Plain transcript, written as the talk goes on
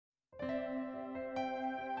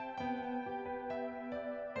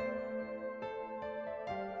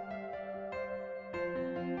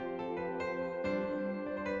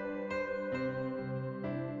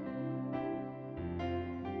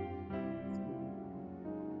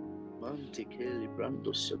All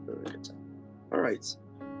right.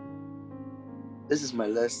 This is my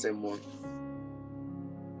last sermon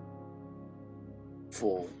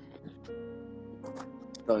for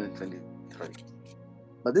 2023.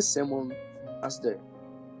 But this sermon, as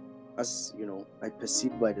you know, I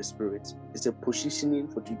perceive by the Spirit, is a positioning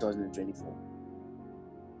for 2024.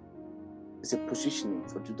 It's a positioning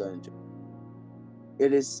for 2024.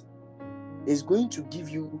 It's going to give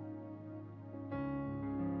you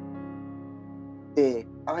the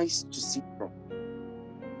eyes to see from.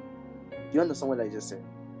 Do you understand what I just said?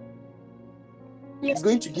 Yes. It's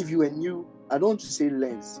going to give you a new, I don't want to say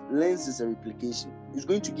lens. Lens is a replication. It's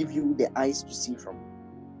going to give you the eyes to see from.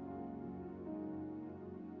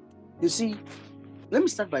 You see, let me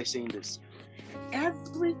start by saying this.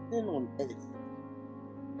 Everything on earth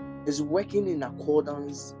is working in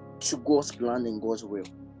accordance to God's plan and God's will.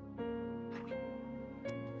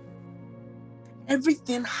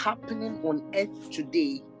 Everything happening on earth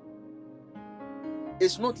today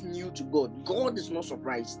is not new to God. God is not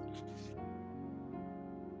surprised.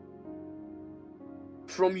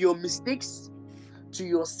 From your mistakes to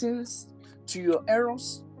your sins to your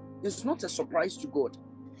errors, it's not a surprise to God.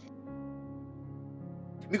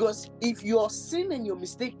 Because if your sin and your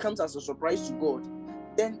mistake comes as a surprise to God,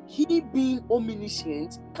 then He being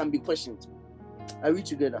omniscient can be questioned. Are we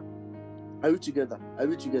together? Are we together? Are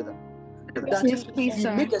we together? That Yes, if please, we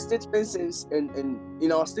sir. make a statement and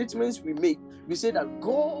in our statements we make, we say that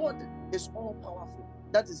God is all powerful.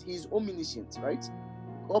 That is, He is omniscient, right?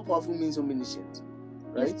 All powerful means omniscient,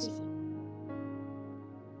 right? Yes, please, sir.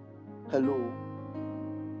 Hello.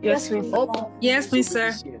 Yes, please. All powerful Yes, means please, sir.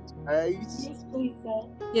 omniscient, right? Yes, please, sir.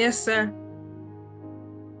 Yes, sir.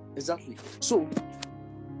 Exactly. So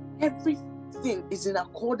everything is in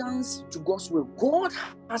accordance to God's will. God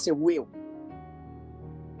has a will.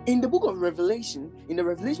 In the book of Revelation, in the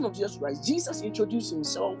revelation of Jesus Christ, Jesus introduced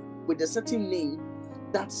Himself with a certain name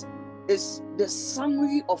that is the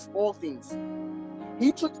summary of all things. He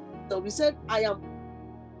introduced Himself. He said, I am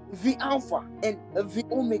the Alpha and the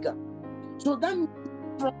Omega. So that means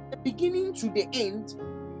from the beginning to the end,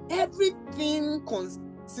 everything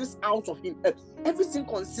consists out of Him. Everything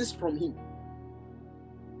consists from Him.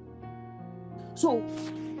 So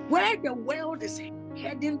where the world is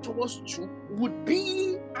heading towards to would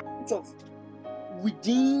be out of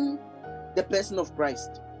within the person of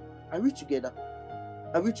Christ. Are we together?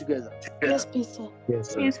 Are we together? Yes, please, sir.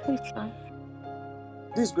 Yes, sir. Yes, please, sir.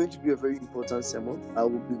 This is going to be a very important sermon.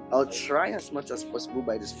 I'll try as much as possible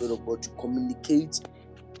by the Spirit of God to communicate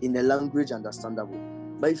in a language understandable.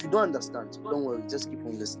 But if you don't understand, don't worry, just keep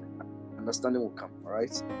on listening. Understanding will come, all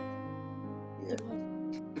right? Yeah.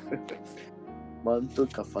 Manto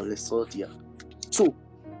kafalesodia. So,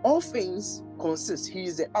 all things consist. He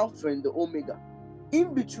is the Alpha and the Omega.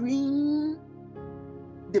 In between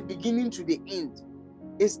the beginning to the end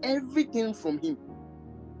is everything from Him.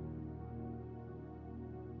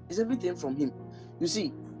 It's everything from Him. You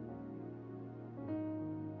see,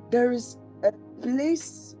 there is a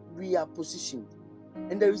place we are positioned,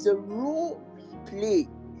 and there is a role we play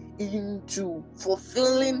into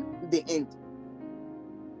fulfilling the end.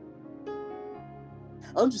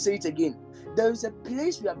 I want to say it again. There is a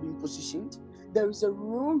place we have been positioned. There is a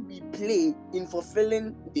role we play in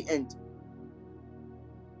fulfilling the end.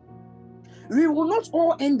 We will not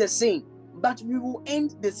all end the same, but we will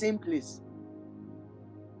end the same place.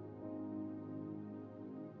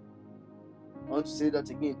 I want to say that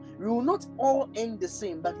again. We will not all end the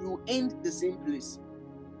same, but we will end the same place.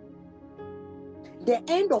 The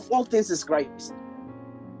end of all things is Christ.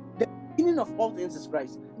 The beginning of all things is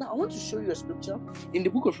Christ. Now, I want to show you a scripture in the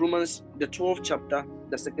book of Romans, the 12th chapter,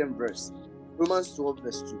 the 2nd verse. Romans 12,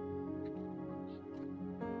 verse 2.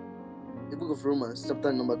 The book of Romans,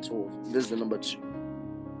 chapter number 12. This is the number 2.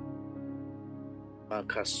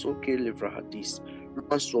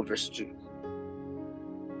 Romans 12, verse 2.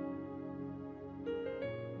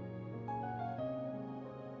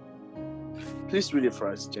 Please read it for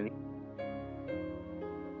us, Jenny.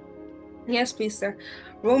 Yes, please, sir.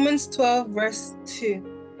 Romans 12, verse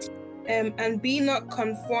 2. And be not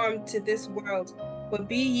conformed to this world, but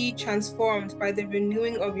be ye transformed by the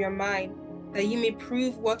renewing of your mind, that ye may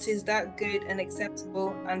prove what is that good and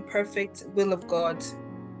acceptable and perfect will of God.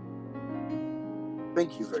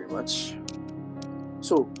 Thank you very much.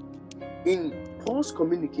 So, in Paul's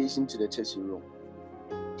communication to the church in Rome,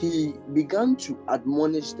 he began to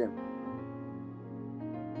admonish them.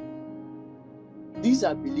 These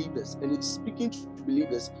are believers, and he's speaking to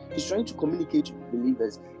believers. He's trying to communicate to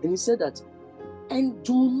believers. And he said that, and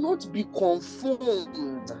do not be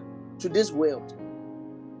conformed to this world.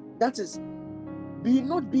 That is,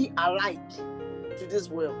 not be alike to this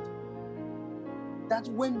world. That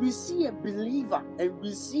when we see a believer and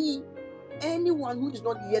we see anyone who is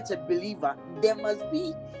not yet a believer, there must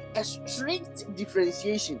be a strict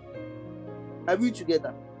differentiation. Are we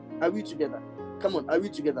together? Are we together? Come on, are we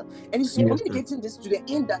together? And he's communicating this to the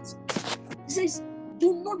end that he says,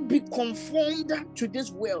 do not be conformed to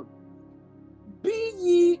this world. Be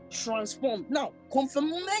ye transformed. Now,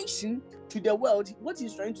 conformation to the world, what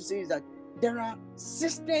he's trying to say is that there are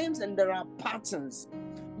systems and there are patterns.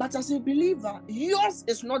 But as a believer, yours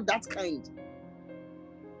is not that kind.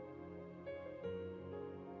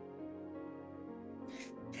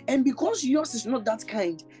 And because yours is not that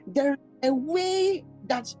kind, there is a way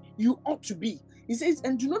that you ought to be. He says,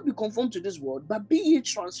 and do not be conformed to this world, but be ye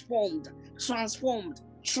transformed, transformed,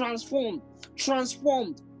 transformed,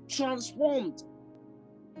 transformed, transformed,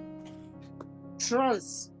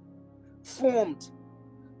 transformed,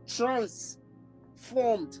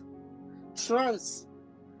 transformed,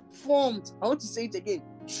 transformed. I want to say it again.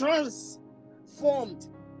 Transformed.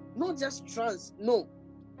 Not just trans, no.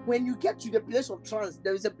 When you get to the place of trans,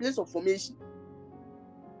 there is a place of formation.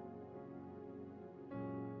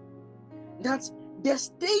 That's the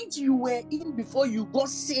state you were in before you got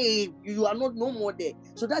saved. You are not no more there.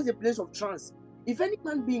 So that's the place of trans. If any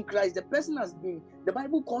man be in Christ, the person has been, the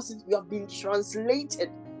Bible calls it, you have been translated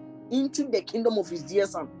into the kingdom of his dear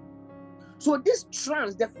son. So this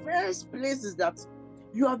trans, the first place is that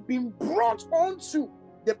you have been brought onto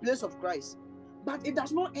the place of Christ. But it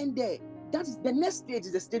does not end there. That is the next stage,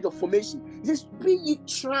 is the stage of formation. It says, be ye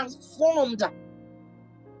transformed.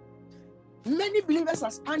 Many believers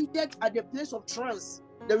are ended at the place of trans.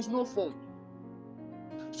 There is no form.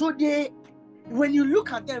 So when you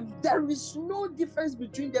look at them, there is no difference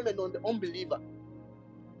between them and on the unbeliever.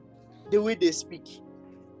 The way they speak,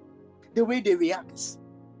 the way they react.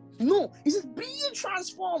 No, it says, be ye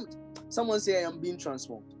transformed. Someone say, I am being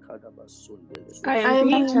transformed. I am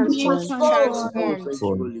being transformed. Oh, thank you,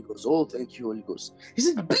 Holy Ghost. Oh, thank you, Holy Ghost. He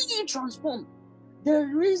says, be ye transformed. The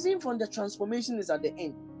reason for the transformation is at the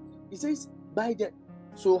end. He says,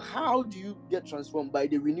 so how do you get transformed? By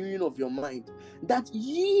the renewing of your mind, that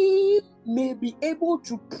ye may be able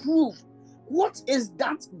to prove what is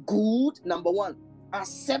that good, number one,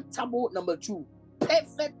 acceptable, number two,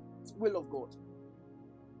 perfect will of God.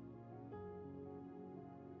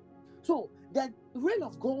 So the will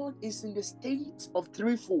of God is in the state of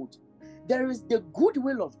threefold. There is the good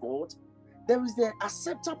will of God, there is the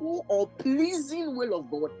acceptable or pleasing will of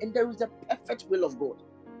God, and there is the perfect will of God.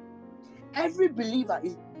 Every believer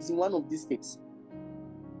is in one of these states.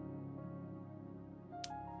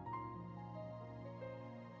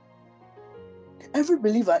 Every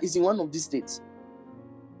believer is in one of these states.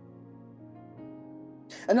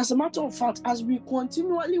 And as a matter of fact, as we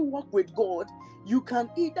continually walk with God, you can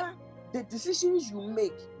either, the decisions you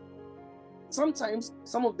make, sometimes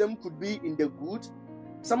some of them could be in the good,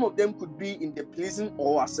 some of them could be in the pleasing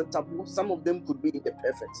or acceptable, some of them could be in the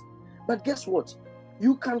perfect. But guess what?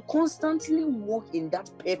 You can constantly walk in that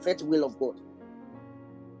perfect will of God.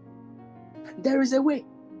 There is a way.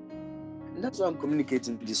 And that's why I'm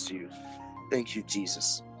communicating this to you. Thank you,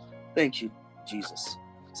 Jesus. Thank you, Jesus.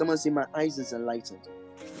 Someone say, my eyes is enlightened.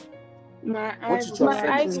 My I want eyes you to affirm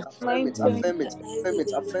are it. Affirm it. Affirm it. Affirm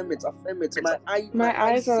it. Affirm it. Affirm it. My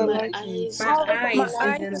eyes are enlightened. My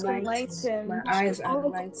eyes is enlightened. My eyes are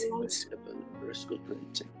enlightened.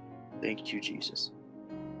 Thank you, Jesus.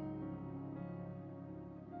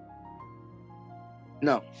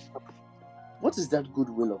 Now, what is that good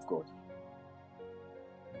will of God?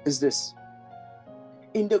 Is this.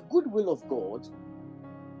 In the good will of God,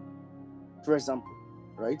 for example,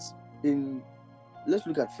 right? Let's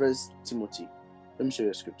look at 1 Timothy. Let me show you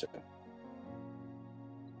a scripture.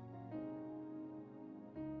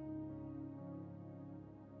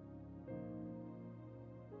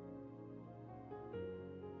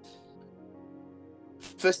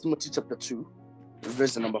 First Timothy chapter 2,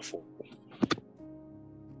 verse number 4.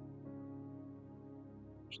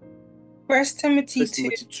 1 Timothy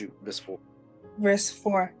 2, verse 4. Verse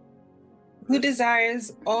 4. Who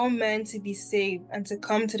desires all men to be saved and to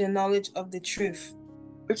come to the knowledge of the truth.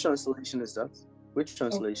 Which translation is that? Which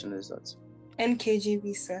translation is that?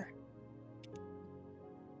 NKJV, sir.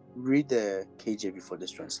 Read the KJV for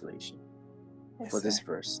this translation. Yes, for sir. this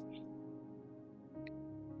verse.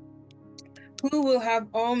 Who will have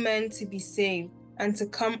all men to be saved and to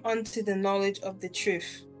come unto the knowledge of the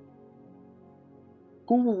truth.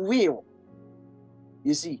 Who will?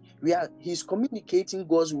 You see, he's communicating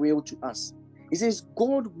God's will to us. He says,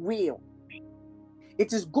 God will.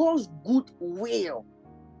 It is God's good will.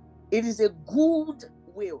 It is a good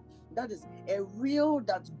will. that is a will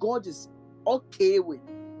that God is okay with.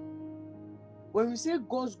 When we say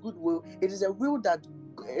God's good will, it is a will that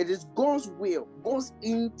it is God's will, God's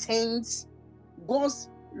intent, God's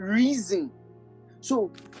reason.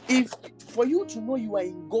 So if for you to know you are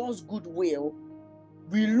in God's good will,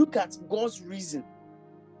 we look at God's reason.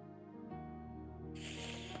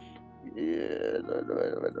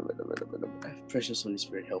 Precious Holy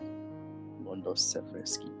Spirit, help.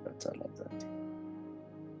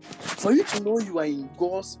 For you to know you are in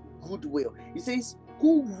God's good will, He says,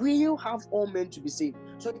 who will have all men to be saved.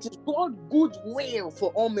 So it is God's good will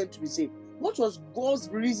for all men to be saved. What was God's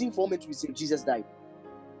reason for all men to be saved? Jesus died.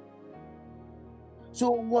 So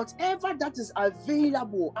whatever that is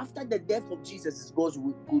available after the death of Jesus is God's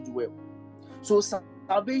good will. So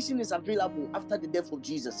salvation is available after the death of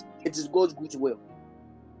Jesus. It is God's good will.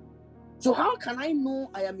 So how can I know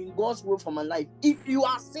I am in God's will for my life? If you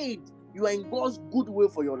are saved, you are in God's good will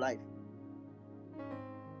for your life.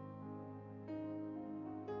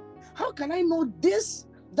 How can I know this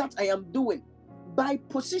that I am doing? By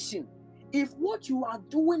position. If what you are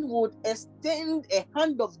doing would extend a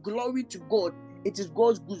hand of glory to God, it is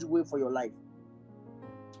God's good will for your life.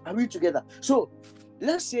 Are we together? So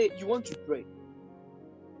let's say you want to pray.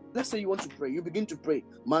 You begin to pray.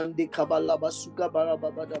 How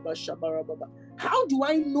do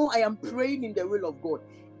I know I am praying in the will of God?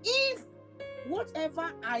 If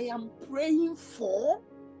whatever I am praying for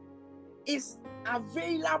is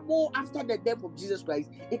available after the death of Jesus Christ,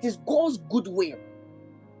 it is God's good will.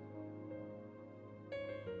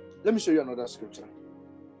 Let me show you another scripture.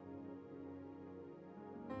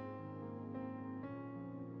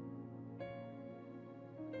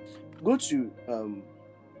 Go to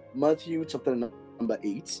Matthew chapter number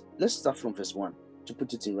 8. Let's start from verse 1 to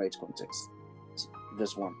put it in right context.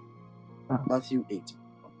 Verse 1. Matthew 8.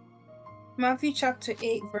 Matthew chapter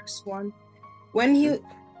 8 verse 1.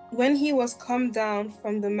 When he was come down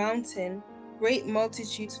from the mountain, great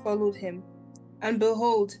multitudes followed him. And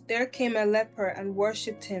behold, there came a leper and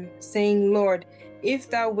worshipped him, saying, Lord, if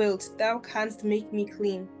thou wilt, thou canst make me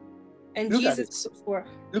clean. And Look Jesus at it. put forth.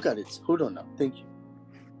 Look at it. Hold on now. Thank you.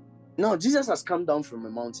 Now, Jesus has come down from a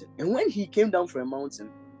mountain. And when he came down from a mountain,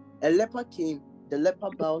 a leper came. The leper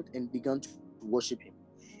bowed and began to worship him.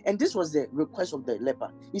 And this was the request of the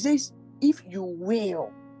leper. He says, if you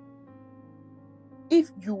will. Is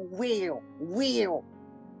it your will?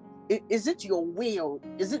 Is it your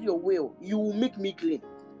will? You will make me clean.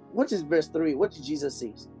 What is verse 3? What did Jesus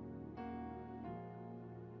say?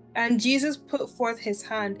 And Jesus put forth his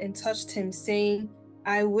hand and touched him, saying,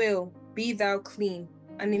 I will, be thou clean.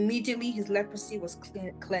 And immediately his leprosy was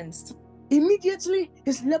cleansed. Immediately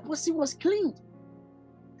his leprosy was cleaned.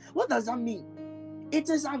 What does that mean? It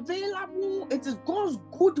is available. It is God's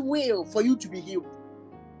good will for you to be healed.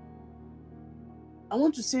 I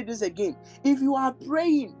want to say this again. If you are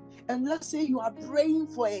praying, and let's say you are praying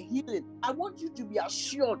for a healing, I want you to be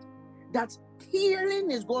assured that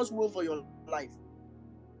healing is God's will for your life.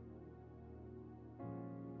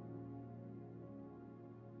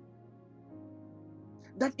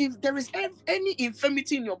 That if there is any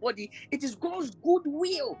infirmity in your body, it is God's good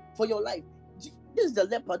will for your life. This is the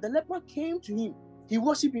leper. The leper came to him. He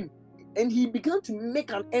worshipped him. And he began to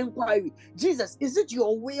make an inquiry. Jesus, is it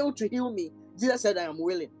your will to heal me? Jesus said, I am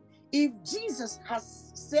willing. If Jesus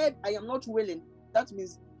has said, I am not willing, that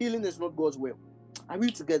means healing is not God's will. Are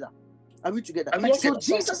we together? So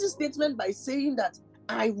Jesus' statement by saying that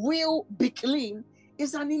I will be clean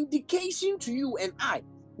is an indication to you and I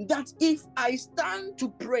that if I stand to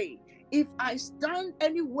pray, if I stand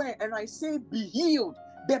anywhere and I say be healed,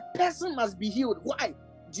 the person must be healed. Why?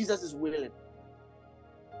 Jesus is willing.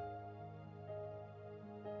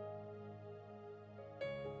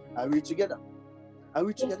 Are we together?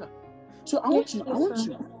 So I want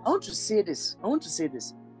to say this.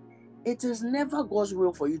 It is never God's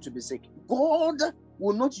will for you to be sick. God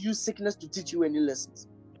will not use sickness to teach you any lessons.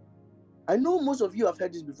 I know most of you have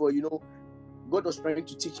heard this before. You know, God was trying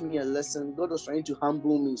to teach me a lesson. God was trying to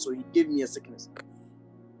humble me, so he gave me a sickness.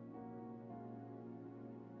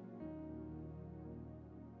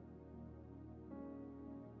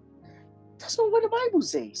 That's not what the Bible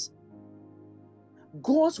says.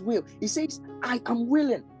 God's will. He says, I am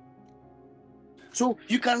willing. So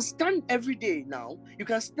you can stand every day now. You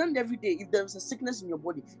can stand every day. If there is a sickness in your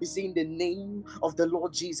body, you say, in the name of the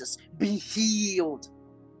Lord Jesus, be healed.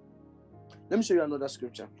 Let me show you another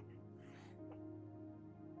scripture.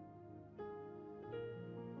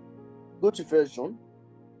 Go to 1 John.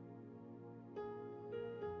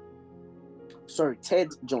 3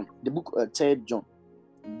 John. The book 3 John.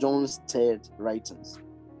 John's third writings.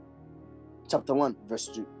 Chapter 1, verse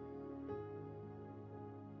 2.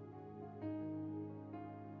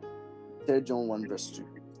 3 John 1 verse 2.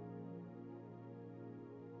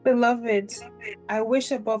 Beloved, I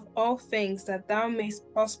wish above all things that thou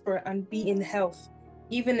mayst prosper and be in health,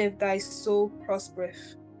 even if thy soul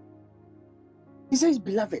prospereth. He says,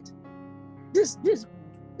 beloved. This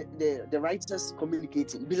the writers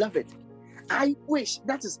communicating. Beloved, I wish,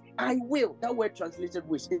 that is, I will, that word translated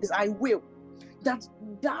wish is I will, that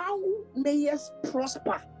thou mayest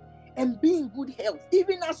prosper and be in good health,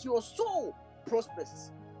 even as your soul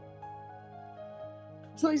prospers.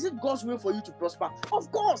 So is it God's will for you to prosper?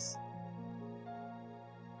 Of course.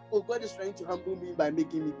 Oh, God is trying to humble me by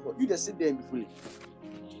making me poor. You just sit there and be foolish.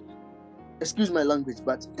 Excuse my language,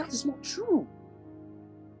 but that is not true.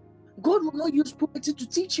 God will not use poverty to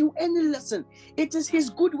teach you any lesson. It is His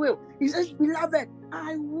goodwill. He says, beloved,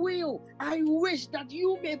 I wish that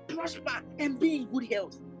you may prosper and be in good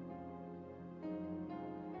health.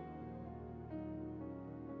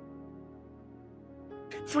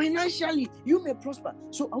 Financially, you may prosper.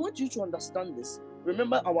 So I want you to understand this.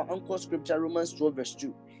 Remember our anchor scripture, Romans 12 verse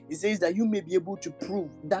 2. It says that you may be able to prove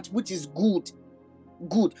that which is good.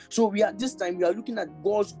 Good. So we are looking at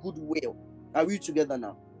God's goodwill. Are we together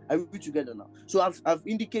now? So I've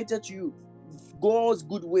indicated to you, God's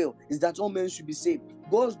goodwill is that all men should be saved.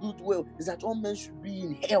 God's goodwill is that all men should be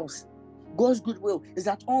in health. God's goodwill is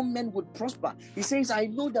that all men would prosper. He says, I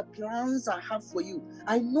know the plans I have for you.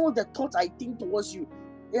 I know the thoughts I think towards you.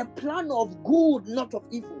 A plan of good, not of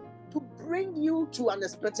evil, to bring you to an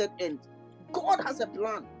expected end. God has a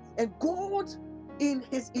plan, and God in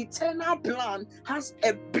His eternal plan has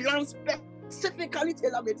a plan specifically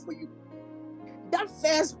tailor-made for you. That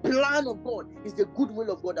first plan of God is the goodwill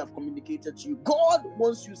of God I've communicated to you. God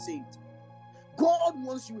wants you saved. God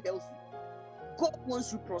wants you healthy. God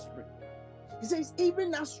wants you prospering. He says,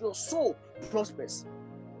 even as your soul prospers.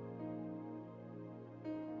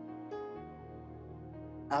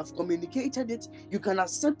 I've communicated it. You can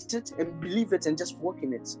accept it and believe it and just walk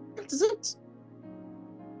in it. That is it.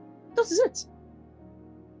 That is it.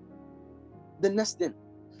 The next thing.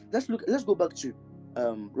 Let's go back to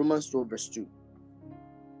Romans 12 verse 2.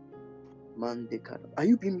 Are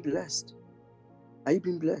you being blessed? Are you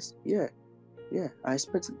being blessed? Yeah. I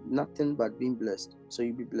expect nothing but being blessed. So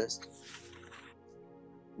you'll be blessed.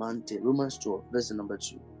 Romans 12 verse number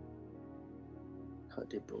 2.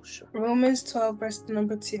 Romans 12 verse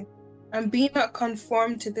number 2. And be not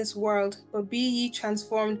conformed to this world, but be ye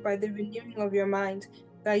transformed by the renewing of your mind,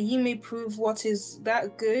 that ye may prove what is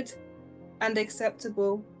that good and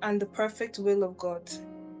acceptable and the perfect will of God.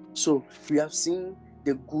 So we have seen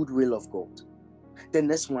the good will of God. The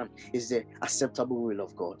next one is the acceptable will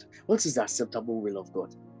of God. What is the acceptable will of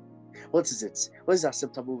God? What is it? What is the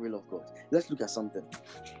acceptable will of God? Let's look at something.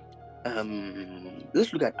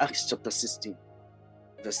 Let's look at Acts chapter 16,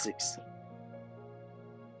 verse 6.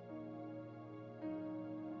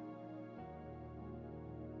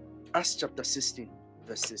 Acts chapter 16,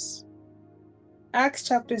 verse 6. Acts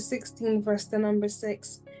chapter 16, verse the number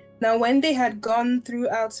 6. Now when they had gone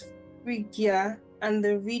throughout Phrygia and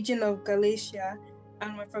the region of Galatia,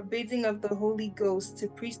 and were forbidden of the Holy Ghost to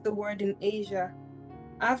preach the word in Asia,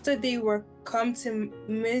 after they were come to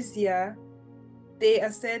Mysia, they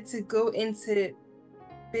essayed to go into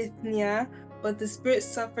Bithynia, but the Spirit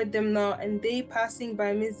suffered them not, and they, passing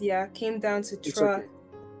by Mysia, came down to Troas.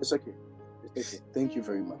 It's okay. Thank you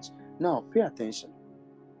very much. Now, pay attention.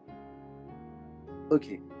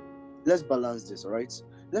 Okay, let's balance this, all right?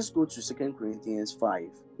 Let's go to 2 Corinthians 5.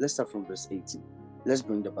 Let's start from verse 18. Let's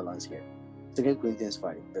bring the balance here. 2 Corinthians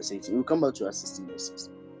 5, verse 18. We'll come back to our 16 verses.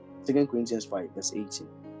 2 Corinthians 5, verse 18.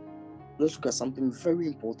 Let's look at something very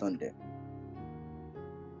important there.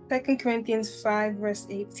 2 Corinthians 5, verse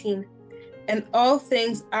 18. And all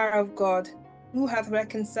things are of God, who hath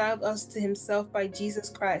reconciled us to himself by Jesus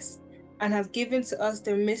Christ, and hath given to us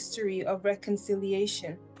the mystery of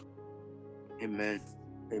reconciliation. Amen.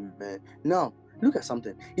 Now, look at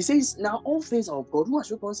something. He says, now all things are of God, who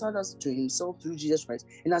has reconciled us to himself through Jesus Christ,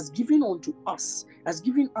 and has given us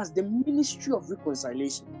the ministry of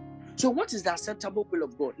reconciliation. So what is the acceptable will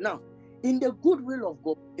of God? Now, in the good will of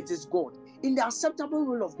God, it is God. In the acceptable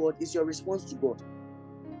will of God is your response to God.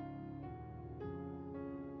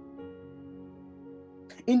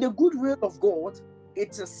 In the good will of God,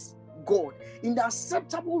 it is God. In the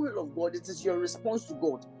acceptable will of God, it is your response to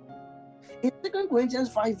God. In 2 Corinthians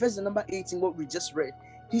 5, verse number 18, what we just read,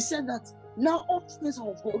 he said that now all things are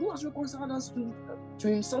of God, who has reconciled us to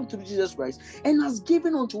himself through Jesus Christ, and has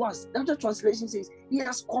given unto us. That translation says, he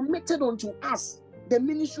has committed unto us the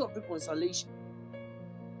ministry of reconciliation.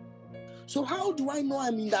 So how do I know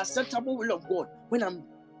I'm in the acceptable will of God when I'm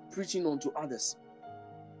preaching unto others?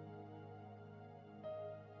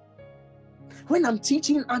 when I'm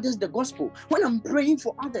teaching others the gospel, when I'm praying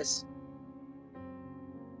for others.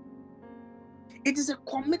 It is a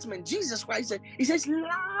commitment. Jesus Christ said, he says,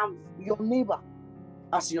 love your neighbor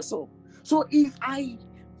as yourself. So if I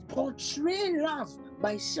portray love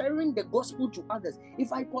by sharing the gospel to others,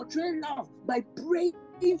 if I portray love by praying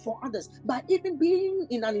for others, by even being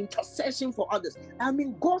in an intercession for others, I'm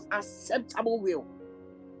in God's acceptable will.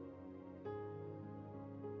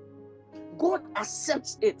 God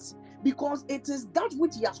accepts it because it is that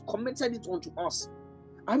which he has committed it unto us.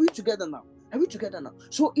 Are we together now? Are we together now?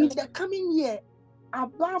 So in the coming year,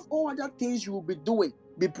 above all other things you will be doing,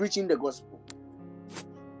 be preaching the gospel.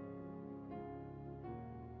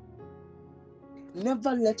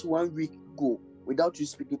 Never let 1 week go without you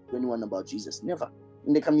speaking to anyone about Jesus. Never.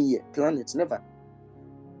 In the coming year, plan it. Never.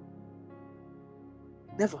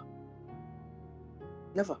 Never.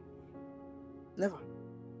 Never. Never.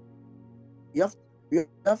 You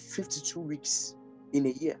have 52 weeks in a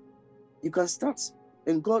year. You can start.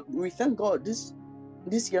 And God, we thank God. This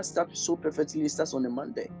year starts so perfectly. It starts on a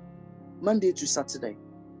Monday to Saturday.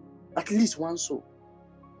 At least one soul.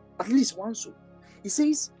 At least one soul. He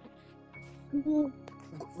says,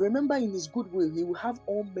 remember, in his good will, he will have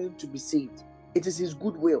all men to be saved. It is his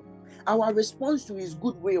good will. Our response to his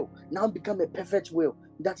good will now become a perfect will,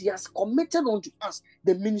 that he has committed unto us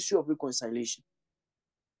the ministry of reconciliation.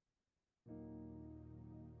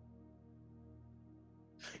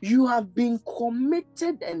 You have been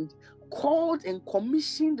committed and called and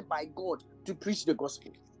commissioned by God to preach the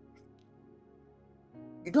gospel.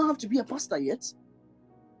 You don't have to be a pastor yet.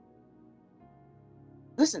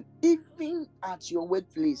 Listen, even at your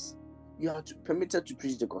workplace, you are permitted to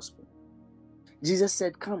preach the gospel. Jesus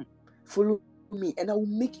said, come, follow me, and I will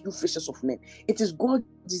make you fishers of men. It is God's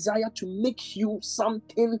desire to make you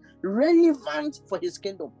something relevant for his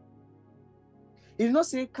kingdom. He did not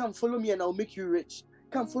say, come, follow me, and I'll make you rich.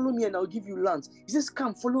 Come, follow me, and I'll give you lands. He says,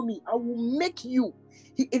 come, follow me, I will make you.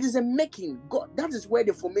 It is a making. God, that is where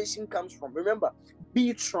the formation comes from. Remember,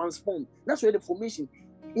 be transformed. That's where the formation.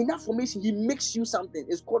 In that formation, he makes you something.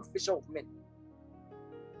 It's called fisher of men.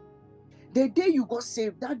 The day you got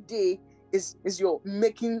saved, that day is your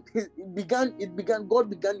making. God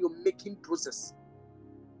began your making process.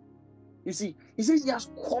 You see, he says he has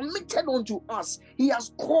committed unto us. He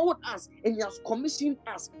has called us and he has commissioned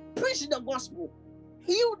us. Preach the gospel.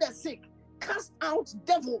 Heal the sick. Cast out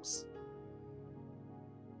devils.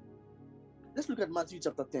 Let's look at Matthew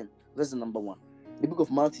chapter 10, verse number 1. The book of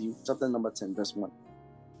Matthew, chapter number 10, verse 1.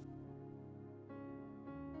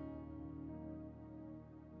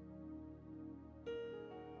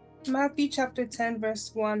 Matthew chapter 10,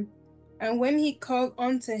 verse 1. And when he called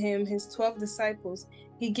unto him his 12 disciples,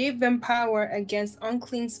 he gave them power against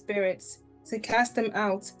unclean spirits to cast them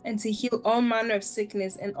out and to heal all manner of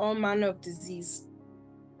sickness and all manner of disease.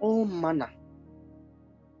 All manner.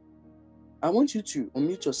 I want you to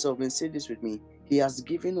unmute yourself and say this with me. He has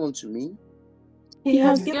given unto me. He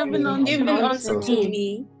has given unto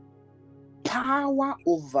me Power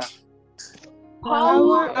over.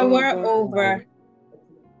 Power over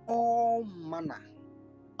all manner.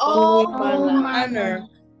 All manner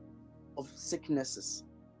of sicknesses.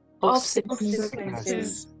 Of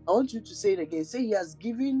sicknesses. I want you to say it again. Say, he has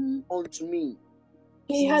given unto me.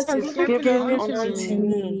 He has given unto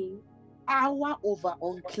me power over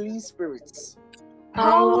unclean spirits.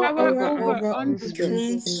 Power over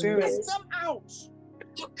unclean spirits. Cast them out.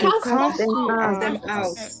 To cast them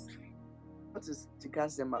out. What is to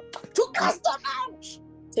cast them out? To cast them out.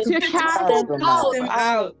 To cast them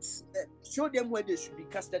out. Show them where they should be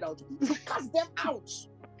casted out. To cast them out.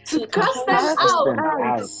 To cast them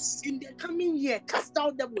out. In the coming year, cast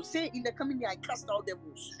out devils. Say, in the coming year, I cast out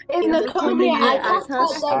devils. In the coming year, I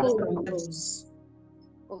cast out devils.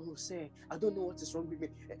 Oh, say, I don't know what is wrong with me.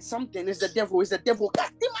 Something is the devil. Is the devil.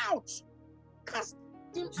 Cast him out. Cast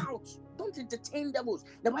him out. Don't entertain devils.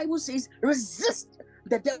 The Bible says, resist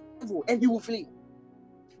the devil and he will flee.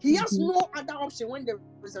 He has no other option when there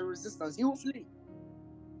is a resistance. He will flee.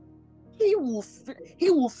 He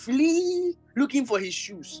will flee looking for his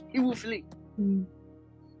shoes. He will flee.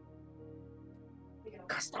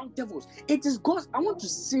 Cast out devils. It is God. I want to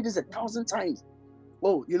say this 1,000 times.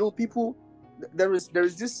 Oh, you know, people, there is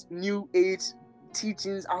this new age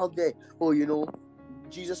teachings out there. Oh, you know,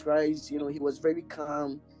 Jesus Christ, you know, he was very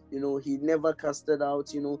calm. You know, he never casted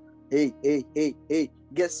out, you know, hey,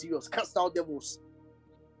 get serious. Cast out devils.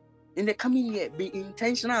 In the coming year, be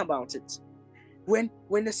intentional about it. When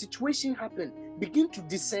the situation happens, begin to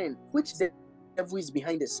discern which the devil is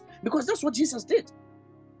behind this. Because that's what Jesus did.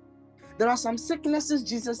 There are some sicknesses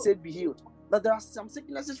Jesus said be healed. But there are some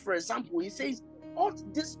sicknesses, for example, he says,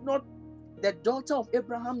 ought this not the daughter of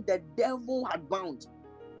Abraham, the devil had bound.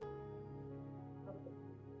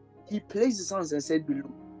 He placed his hands and said,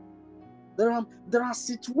 below. There are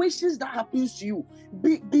situations that happens to you.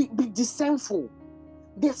 Be discernful.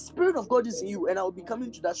 The Spirit of God is in you, and I will be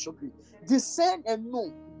coming to that shortly. Discern and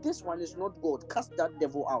know this one is not God. Cast that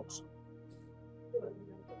devil out.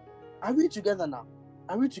 Are we together now?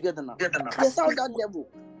 Cast out that devil.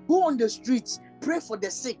 Go on the streets. Pray for the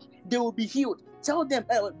sick. They will be healed. Tell them,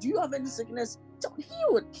 do you have any sickness?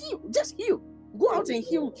 Heal. Just heal. Go out and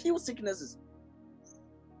heal sicknesses.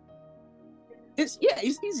 It's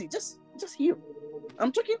easy. Just heal.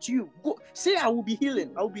 I'm talking to you. Go say, I will be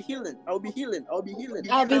healing.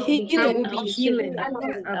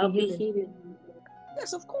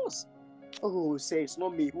 Yes, of course. Oh, say it's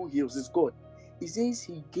not me who heals, it's God. He says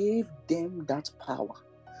he gave them that power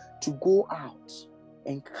to go out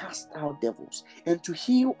and cast out devils and to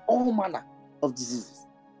heal all manner of diseases.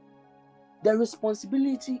 The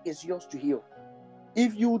responsibility is yours to heal.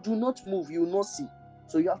 If you do not move, you will not see.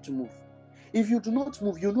 So you have to move. If you do not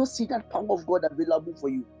move, you will not see that power of God available for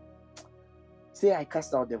you. Say, I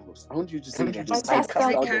cast out devils. I want you to say that. I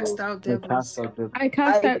cast out devils. I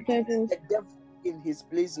cast out devils. A devil in his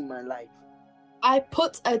place in my life. I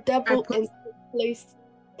put a devil in place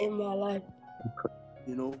in my life.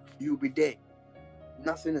 You know, you'll be there.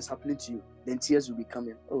 Nothing is happening to you. Then tears will be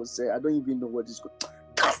coming. Oh, say, I don't even know what is going on.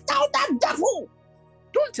 Cast out that devil!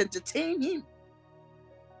 Don't entertain him.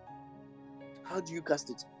 How do you cast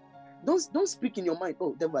it? Don't speak in your mind.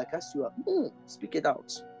 Oh, devil, I cast you out. No, speak it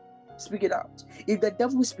out. Speak it out. If the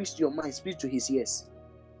devil speaks to your mind, speak to his ears.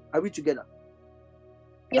 Are we together?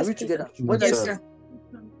 Yes, Are we together? Yes, sir.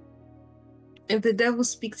 If the devil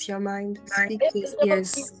speaks to your mind, speak to his ears.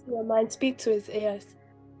 Speak to your mind, speak to his ears.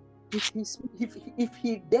 If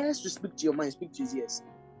he dares to speak to your mind, speak to his ears.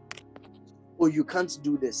 Oh, you can't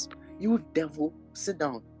do this. You devil, sit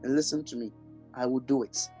down and listen to me. I will do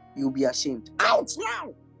it. You'll be ashamed. Out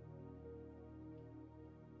now!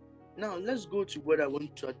 Now, let's go to what I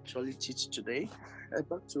want to actually teach today.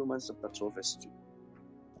 Back to Romans chapter 12, verse 2.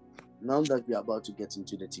 Now that we are about to get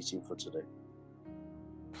into the teaching for today.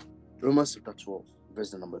 Romans chapter 12,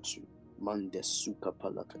 verse number 2.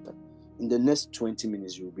 In the next 20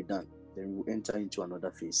 minutes, you will be done. Then we will enter into another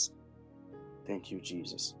phase. Thank you,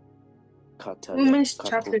 Jesus. Romans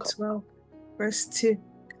chapter 12, verse 2.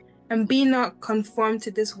 And be not conformed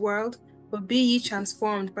to this world, but be ye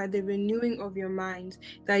transformed by the renewing of your mind,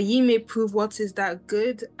 that ye may prove what is that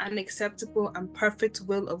good and acceptable and perfect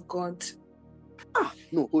will of God.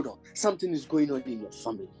 No, hold on. Something is going on in your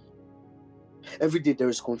family. Every day there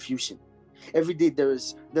is confusion. Every day there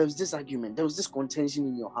is this argument. There is this contention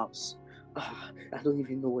in your house. I don't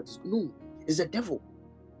even know what is. No, it's the devil.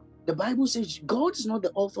 The Bible says God is not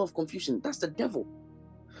the author of confusion. That's the devil.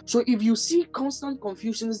 So if you see constant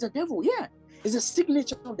confusion, it's the devil. Yeah, it's a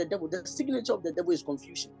signature of the devil. The signature of the devil is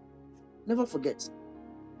confusion. Never forget.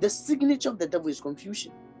 The signature of the devil is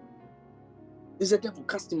confusion. It's the devil.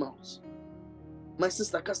 Cast him out. My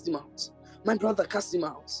sister, cast him out. My brother, cast him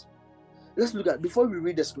out. Let's look at, before we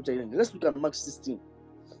read the scripture, let's look at Mark 16.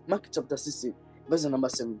 Mark chapter 16, verse number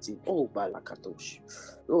 17. Oh, Balakatosh.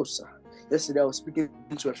 Oh, sir. Yesterday I was speaking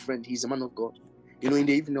to a friend. He's a man of God. You know, in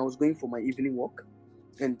the evening I was going for my evening walk.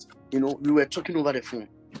 And, you know, we were talking over the phone.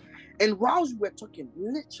 And whilst we were talking,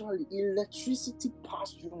 literally electricity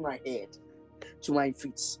passed through my head to my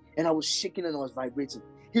feet. And I was shaking and I was vibrating.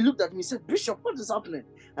 He looked at me and said, Bishop, what is happening?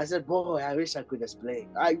 I said, boy, I wish I could explain.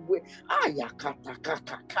 I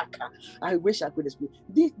wish I could explain.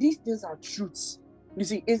 These things are truths. You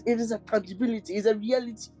see, it is a tangibility, it's a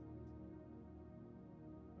reality.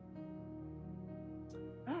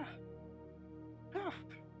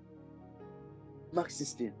 Mark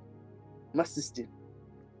 16, verse 17.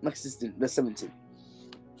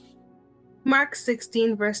 Mark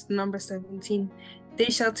 16, verse number 17. They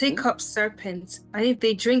shall take up serpents, and if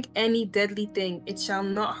they drink any deadly thing, it shall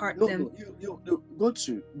not hurt them. No, go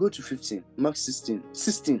to 15. Mark 16.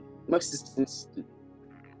 Mark 16.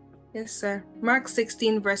 Yes, sir. Mark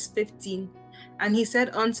 16, verse 15. And he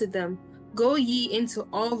said unto them, Go ye into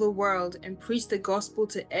all the world, and preach the gospel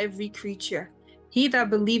to every creature. He that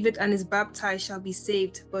believeth and is baptized shall be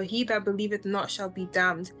saved, but he that believeth not shall be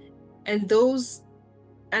damned. And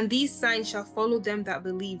these signs shall follow them that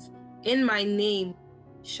believe. In my name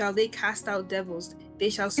shall they cast out devils. They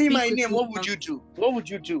shall speak. In my name, what would you do? What would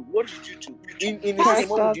you do? In his name,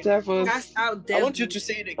 Cast out devils. Cast out devils. I want you to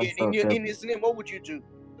say it again. In his name, what would you do?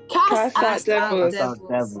 Cast out devils. I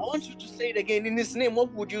want you to say it again. In his name,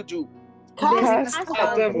 what would you do? Cast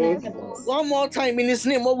out devils. One more time. In his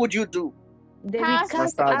name, what would you do? They Cast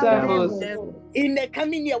cast out out devils. devils. In the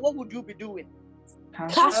coming year, what would you be doing?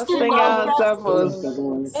 Casting out devils.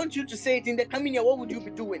 I want you to say it. In the coming year, what would you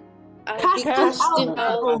be doing? Casting Casting out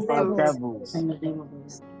out devils.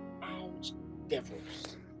 Out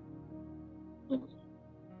devils.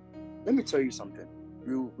 Let me tell you something.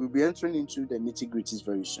 We'll be entering into the nitty-gritties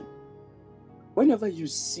very soon. Whenever you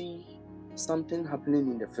see something happening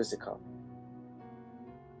in the physical,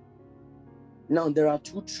 now there are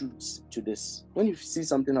two truths to this. When you see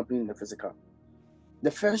something happening in the physical, the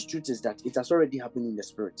first truth is that it has already happened in the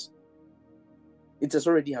spirit. It has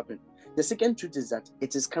already happened. The second truth is that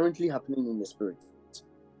it is currently happening in the spirit.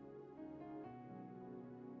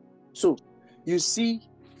 So, you see,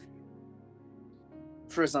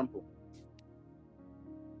 for example,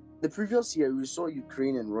 the previous year we saw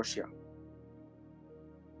Ukraine and Russia.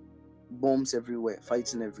 Bombs everywhere,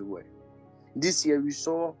 fighting everywhere. This year we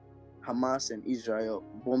saw Hamas and Israel,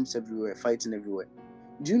 bombs everywhere, fighting everywhere.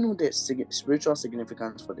 Do you know the spiritual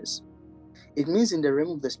significance for this? It means in the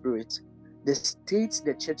realm of the spirit, the state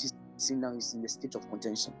the church is in now is in the state of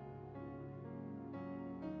contention.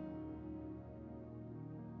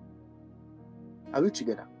 Are we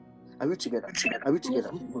together? Are we together? Are we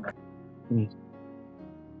together?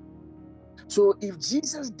 So if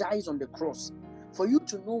Jesus dies on the cross, for you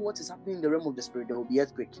to know what is happening in the realm of the spirit, there will be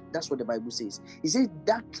earthquake. That's what the Bible says. It says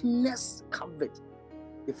darkness covered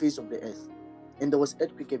the face of the earth, and there was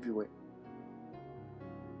earthquake everywhere.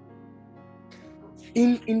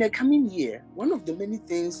 In the coming year, one of the many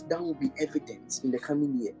things that will be evident in the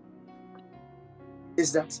coming year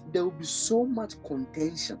is that there will be so much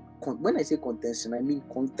contention. When I say contention, I mean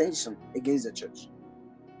contention against the church.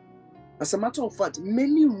 As a matter of fact,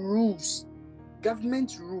 many rules,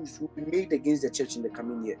 government rules, will be made against the church in the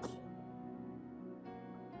coming year.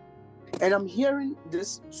 And I'm hearing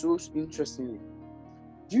this so interestingly.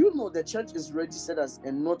 Do you know the church is registered as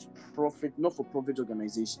a not-for-profit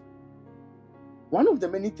organization? One of the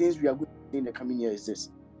many things we are going to see in the coming year is this.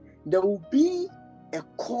 There will be a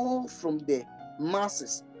call from the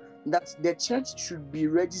masses that the church should be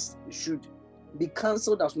registered, should be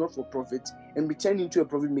cancelled as not-for-profit and be turned into a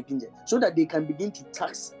profit-making church, so that they can begin to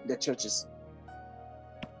tax the churches.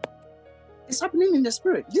 It's happening in the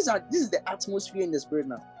spirit. This is the atmosphere in the spirit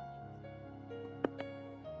now.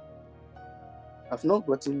 I've not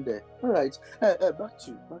gotten there. All right. Back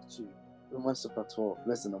to Romans chapter 12,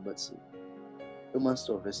 lesson number 2. Romans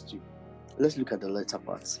 12, verse 2. Let's look at the latter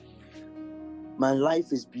parts. My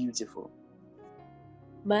life is beautiful.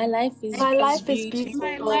 My life is My life is beautiful.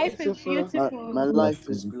 beautiful. My life is beautiful. My life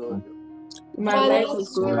is glorious. My My life life is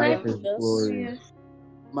is glorious. glorious.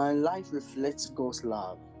 My life reflects God's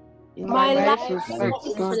love. My life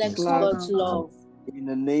Reflects God's love. In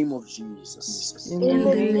the name of Jesus. in In the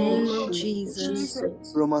the name name of of Jesus.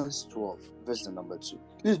 Romans 12, verse number 2.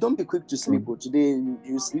 Please don't be quick to sleep. Today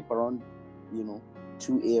you sleep around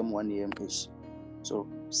 2 a.m., 1 a.m. ish. So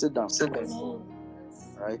sit down. All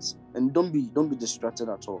right? And don't be distracted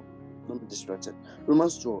at all. Don't be distracted.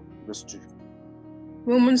 Romans 12, verse 2.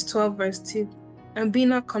 Romans 12, verse 2. And be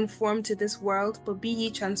not conformed to this world, but be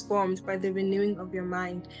ye transformed by the renewing of your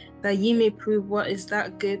mind, that ye may prove what is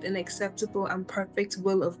that good and acceptable and perfect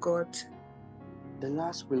will of God. The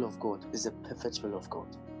last will of God is the perfect will of God.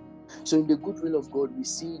 So in the good will of God, we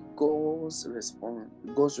see God's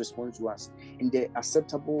response to us. In the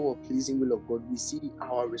acceptable or pleasing will of God, we see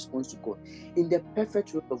our response to God. In the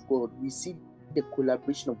perfect will of God, we see the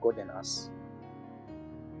collaboration of God and us.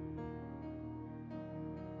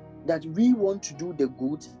 That we want to do the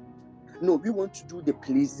good, no, we want to do the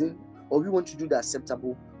pleasing, or we want to do the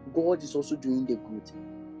acceptable. God is also doing the good.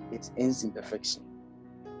 It ends in perfection.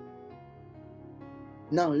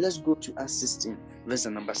 Now let's go to Acts 16, verse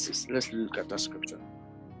number 6. Let's look at that scripture.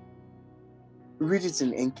 Read it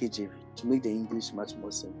in NKJV to make the English much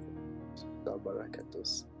more simple.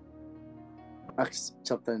 Acts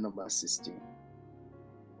chapter number 16.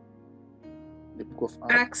 The book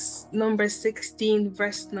of Acts number 16,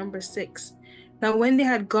 verse number 6. Now when they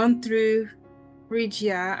had gone through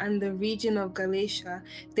Phrygia and the region of Galatia,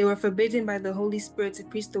 they were forbidden by the Holy Spirit to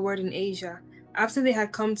preach the word in Asia. After they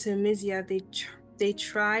had come to Mysia, they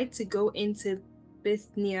tried to go into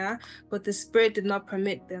Bithynia, but the Spirit did not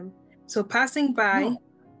permit them. So passing by... No.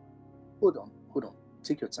 Hold on.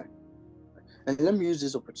 Take your time. And let me use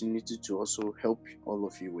this opportunity to also help all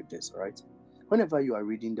of you with this, all right? Whenever you are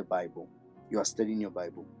reading the Bible, you are studying your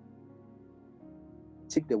Bible,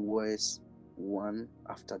 take the words one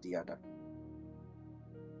after the other.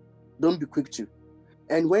 Don't be quick to.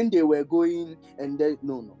 And when they were going, and then,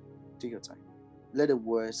 no. Take your time. Let the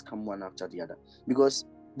words come one after the other. Because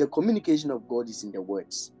the communication of God is in the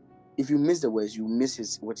words. If you miss the words, you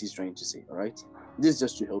miss what he's trying to say. All right. This is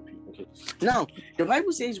just to help you. Okay. Now, the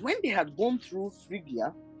Bible says when they had gone through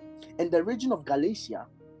Phrygia and the region of Galatia,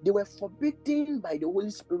 they were forbidden by the Holy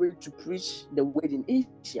Spirit to preach the word in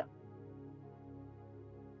Asia.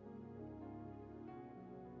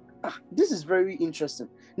 This is very interesting.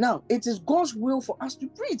 Now, it is God's will for us to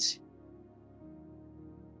preach.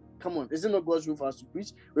 Come on, is it not God's will for us to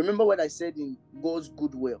preach? Remember what I said in God's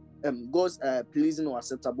good will, God's pleasing or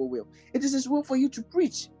acceptable will. It is His will for you to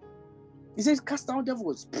preach. He says, cast out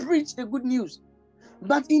devils, preach the good news.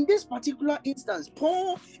 But in this particular instance,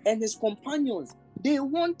 Paul and his companions, they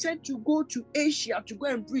wanted to go to Asia to go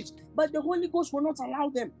and preach, but the Holy Ghost will not allow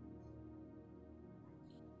them.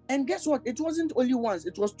 And guess what? It wasn't only once,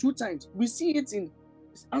 it was 2 times. We see it in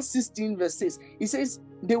Acts 16 verse 6. It says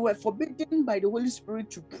they were forbidden by the Holy Spirit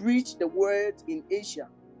to preach the word in Asia.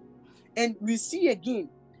 And we see again,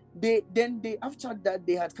 they after that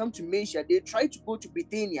they had come to Mysia, they tried to go to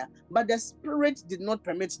Bithynia, but the Spirit did not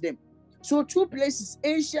permit them. So 2 places,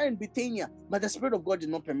 Asia and Bithynia, but the Spirit of God did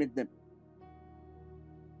not permit them.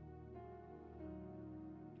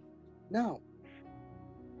 Now,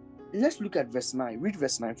 let's look at verse 9. Read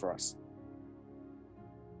verse 9 for us.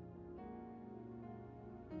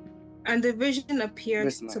 And the vision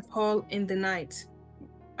appeared to Paul in the night.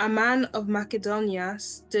 A man of Macedonia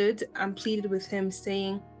stood and pleaded with him,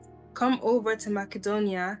 saying, "Come over to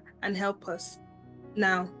Macedonia and help us."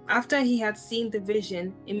 Now, after he had seen the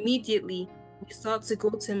vision, immediately we sought to go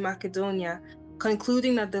to Macedonia,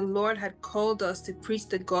 concluding that the Lord had called us to preach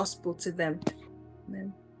the gospel to them.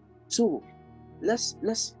 Amen. So, let's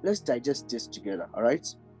digest this together, all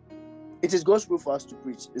right? It is God's will for us to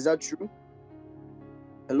preach. Is that true?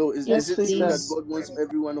 Hello, is it true that God wants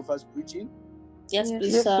every one of us preaching? Yes,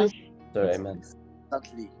 please, sir. Sorry, amen.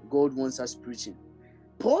 Exactly. God wants us preaching.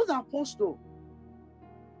 Paul the apostle,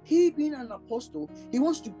 he being an apostle, he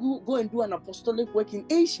wants to go and do an apostolic work in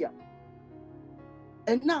Asia.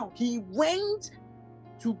 And now he went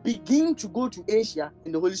to begin to go to Asia,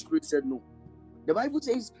 and the Holy Spirit said no. The Bible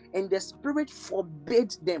says, and the Spirit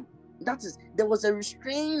forbade them. That is, there was a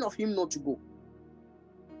restraint of him not to go.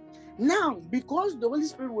 Now, because the Holy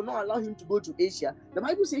Spirit will not allow him to go to Asia, the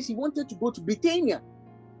Bible says he wanted to go to Bithynia.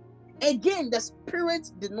 Again, the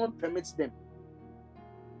Spirit did not permit them.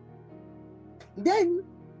 Then,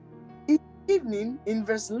 in the evening, in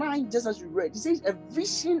verse 9, just as we read, it says, a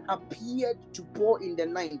vision appeared to Paul in the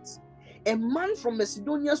night. A man from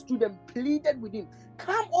Macedonia stood and pleaded with him,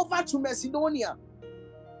 "Come over to Macedonia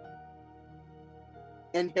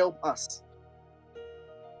and help us."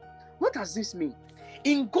 What does this mean?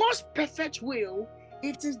 In God's perfect will,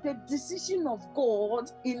 it is the decision of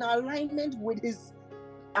God in alignment with His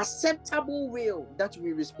acceptable will that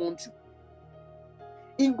we respond to.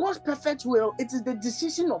 In God's perfect will, it is the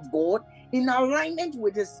decision of God in alignment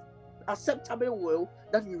with His acceptable will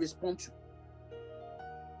that we respond to.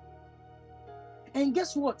 And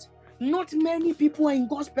guess what? Not many people are in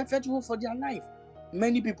God's perfect will for their life.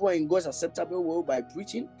 Many people are in God's acceptable will by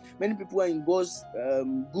preaching. Many people are in God's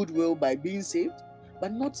good will by being saved.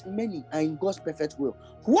 But not many are in God's perfect will.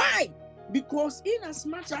 Why? Because in as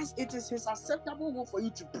much as it is His acceptable will for you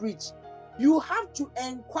to preach, you have to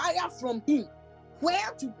inquire from Him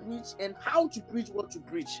where to preach and how to preach, what to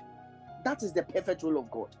preach. That is the perfect will of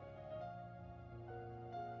God.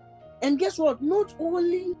 And guess what? Not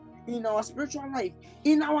only in our spiritual life,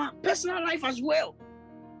 in our personal life as well.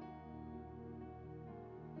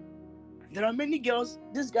 There are many girls,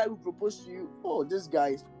 this guy will propose to you, "Oh, this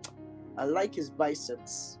guy, I like his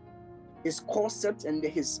biceps, his corset and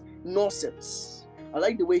his noceps. I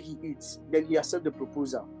like the way he eats." Then he accepts the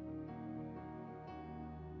proposal.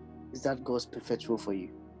 Is that God's perfect will for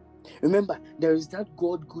you? Remember, there is that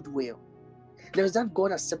God good will. There is that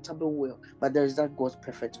God acceptable will, but there is that God's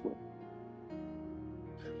perfect will.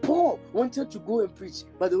 Paul wanted to go and preach,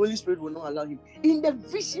 but the Holy Spirit will not allow him. In the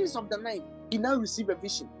visions of the night, he now received a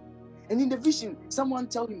vision. And in the vision, someone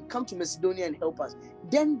tell him, "Come to Macedonia and help us."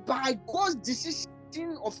 Then by God's decision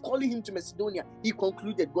of calling him to Macedonia, he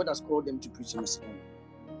concluded God has called them to preach in Macedonia.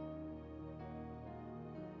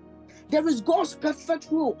 There is God's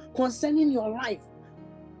perfect will concerning your life.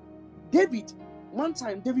 One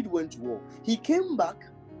time David went to war. He came back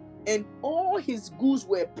and all his goods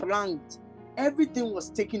were pranked. Everything was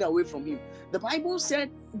taken away from him. The Bible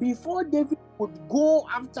said before David would go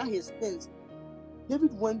after his things,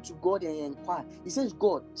 David went to God and inquired. He says,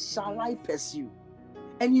 "God, shall I pursue?"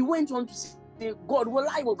 And he went on to say, "God, will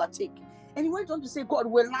I overtake?" And he went on to say, "God,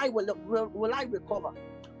 will I recover?"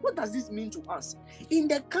 What does this mean to us? In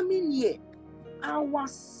the coming year, our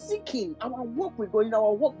seeking, our walk with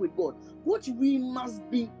God, what we must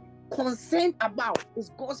be concerned about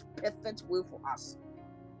is God's perfect will for us.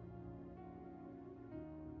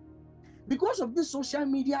 Because of this social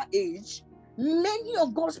media age, many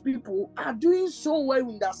of God's people are doing so well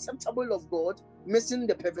in the acceptable will of God, missing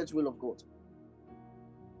the perfect will of God.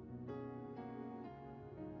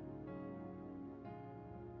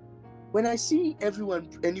 When I see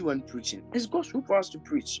anyone preaching, it's God's will for us to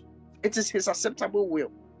preach. It is His acceptable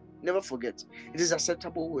will. Never forget, it is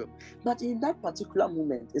acceptable will. But in that particular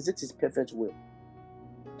moment, is it His perfect will?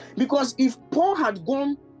 Because if Paul had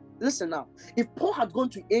gone, listen now, if Paul had gone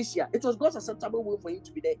to Asia, it was God's acceptable will for him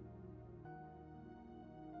to be there.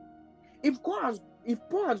 If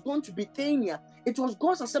Paul has gone to Bithynia, it was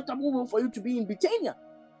God's acceptable will for you to be in Bithynia.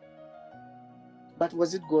 But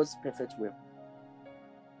was it God's perfect will?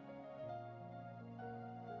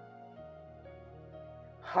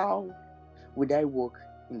 How would I walk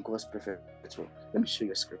in God's perfect will? Let me show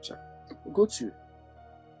you a scripture. Go to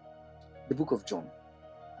the book of John.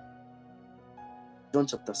 John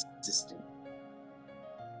chapter 16.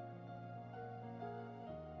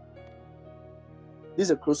 This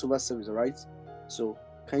is a crossover service, right? So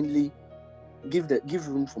kindly give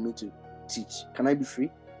room for me to teach. Can I be free?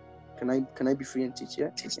 Can I be free and teach?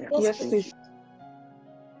 Yeah? Yes, please.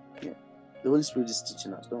 Yeah. The Holy Spirit is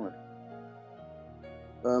teaching us, don't worry.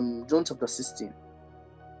 John chapter 16.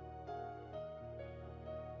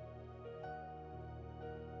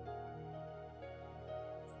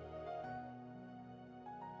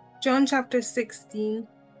 John chapter 16,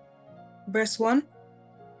 verse 1.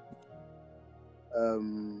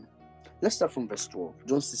 Let's start from verse 12.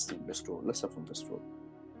 John 16, verse 12. Let's start from verse 12.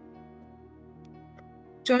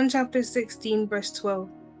 John chapter 16, verse 12.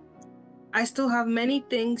 I still have many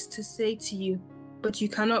things to say to you, but you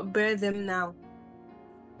cannot bear them now.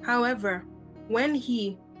 However, when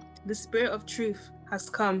He, the Spirit of truth, has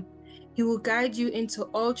come, He will guide you into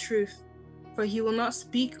all truth, for He will not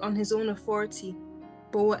speak on His own authority,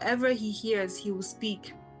 but whatever He hears, He will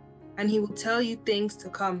speak, and He will tell you things to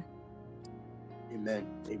come. Amen.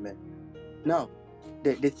 Amen. Now,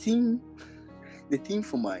 the theme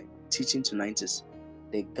for my teaching tonight is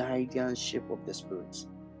the guardianship of the Spirit.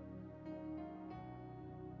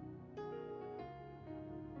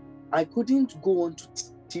 I couldn't go on to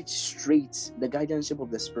teach straight the guardianship of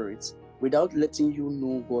the Spirit without letting you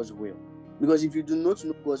know God's will. Because if you do not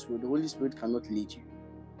know God's will, the Holy Spirit cannot lead you.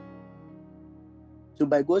 So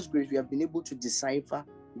by God's grace, we have been able to decipher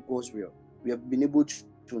God's will. We have been able to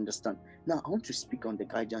understand. Now, I want to speak on the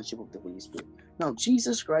guardianship of the Holy Spirit. Now,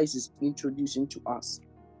 Jesus Christ is introducing to us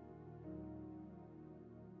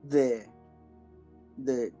the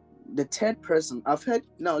third person.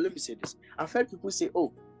 Now let me say this. I've heard people say,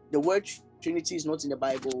 oh, the word Trinity is not in the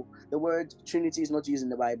Bible. The word Trinity is not used in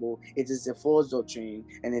the Bible. It is a false doctrine,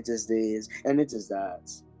 and it is this, and it is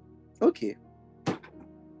that. Okay.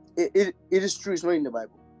 It is true. It's not in the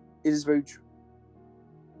Bible. It is very true.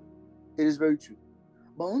 It is very true.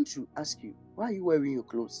 But I want to ask you, why are you wearing your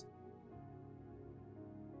clothes?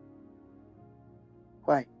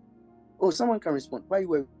 Why? Oh, someone can respond. Why are you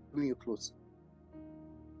wearing your clothes?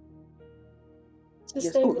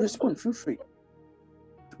 Yes. Oh, respond. Feel free.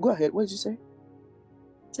 Go ahead. What did you say?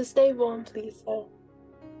 To stay warm, please, sir.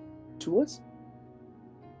 To what?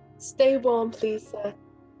 Stay warm, please, sir.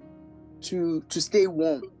 To stay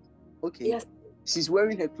warm. Okay. Yes. She's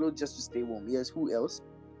wearing her clothes just to stay warm. Yes. Who else?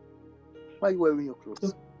 Why are you wearing your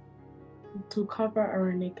clothes? To cover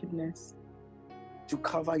our nakedness. To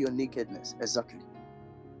cover your nakedness. Exactly.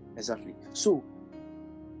 So,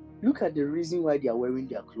 look at the reason why they are wearing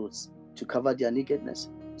their clothes. To cover their nakedness.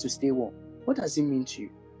 To stay warm. What does it mean to you?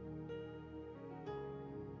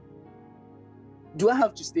 Do I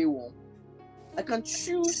have to stay warm? I can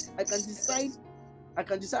choose. I can decide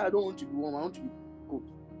I don't want to be warm. I want to be cold.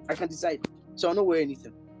 I can decide. So I'll not wear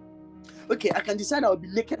anything. Okay, I can decide I'll be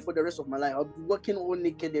naked for the rest of my life. I'll be walking all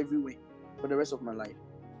naked everywhere for the rest of my life.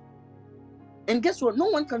 And guess what? No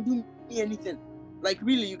one can do me anything. Like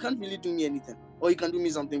really, you can't really do me anything. Or you can do me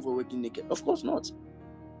something for working naked. Of course not.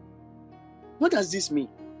 What does this mean?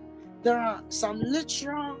 There are some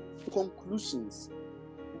literal conclusions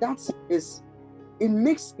it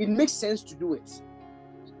makes sense to do it.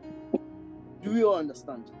 Do you all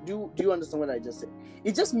understand? Do you understand what I just said?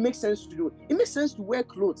 It just makes sense to do it. It makes sense to wear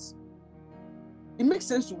clothes.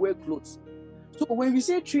 So when we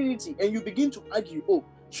say Trinity and you begin to argue, oh,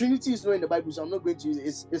 Trinity is not in the Bible, so I'm not going to use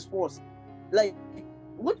it, it's false. Like,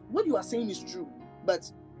 what you are saying is true,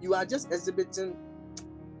 but you are just exhibiting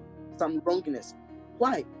some wrongness.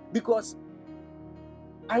 Why? Because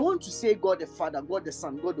I want to say God the Father, God the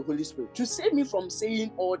Son, God the Holy Spirit. To save me from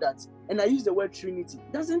saying all that, and I use the word Trinity,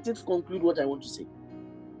 doesn't it conclude what I want to say?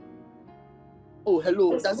 Oh,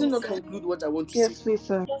 hello. Yes, Does it not sir. conclude what I want to Yes, say? please,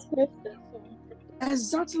 sir. Yes, sir.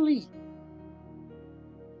 Exactly.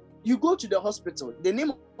 You go to the hospital. The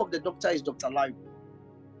name of the doctor is Dr. Larry.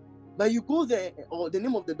 But you go there, or the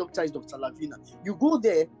name of the doctor is Dr. Lavina. You go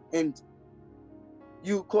there and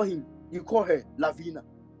you call her Lavina.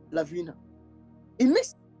 Lavina. It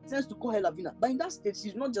makes sense to call her Lavina. But in that state,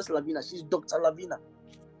 she's not just Lavina, she's Dr. Lavina.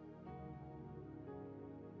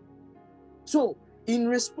 So, in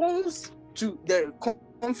response to the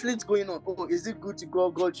conflict going on, oh, is it good to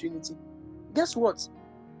call God Trinity? Guess what?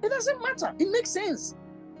 It doesn't matter. It makes sense.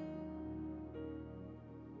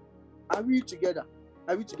 Are we together?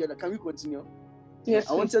 Are we together? Can we continue? Yes,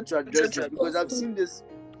 I wanted to address this because I've seen this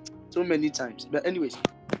so many times. But anyways,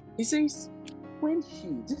 he says, when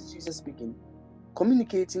this is Jesus speaking,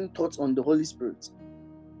 communicating thoughts on the Holy Spirit.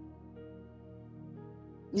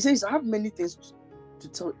 He says, I have many things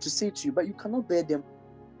to say to you, but you cannot bear them.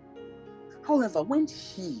 However, when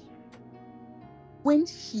the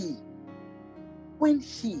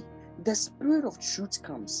Spirit of truth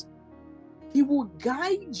comes, he will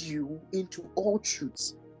guide you into all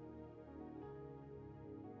truths.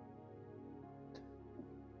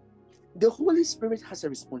 The Holy Spirit has a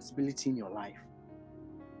responsibility in your life.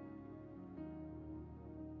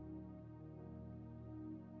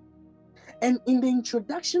 And in the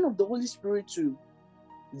introduction of the Holy Spirit to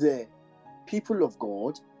the people of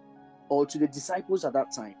God, or to the disciples at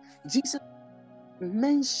that time, Jesus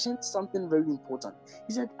mentioned something very important.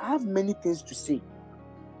 He said, I have many things to say.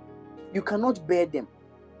 You cannot bear them.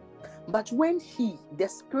 But when the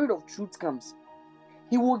Spirit of truth comes,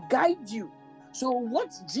 he will guide you. So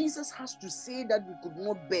what Jesus has to say that we could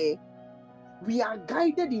not bear, we are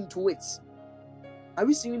guided into it. Are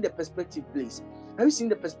we seeing the perspective, please? Are we seeing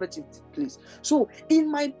the perspective, please? So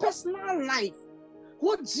in my personal life,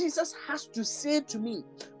 what Jesus has to say to me,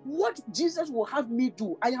 what Jesus will have me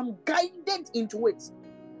do, I am guided into it.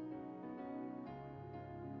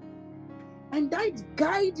 And that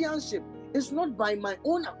guardianship is not by my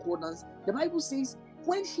own accordance. The Bible says,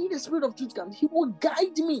 when the Spirit of truth comes, he will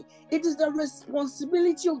guide me. It is the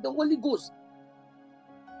responsibility of the Holy Ghost.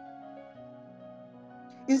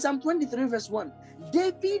 In Psalm 23 verse 1,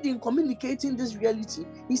 David, in communicating this reality,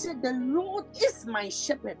 he said, the Lord is my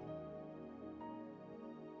shepherd.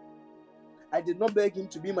 I did not beg him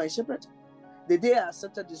to be my shepherd. The day I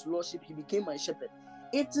accepted his lordship, he became my shepherd.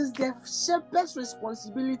 It is the shepherd's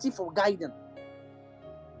responsibility for guidance.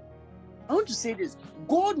 I want to say this.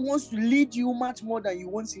 God wants to lead you much more than you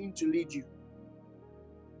want him to lead you.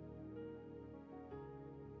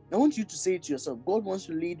 I want you to say it to yourself. God wants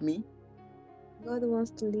to lead me. God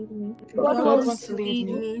wants to lead me. God wants to lead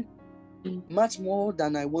me much more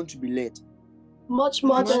than I want to be led. Much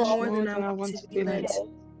more than I want to be led.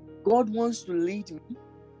 God wants to lead me.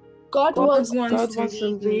 God wants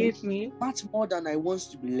to lead me much more than I want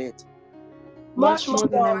to be led. Much more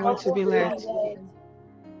than I want to be led.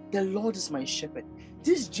 The Lord is my shepherd.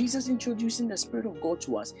 This is Jesus introducing the Spirit of God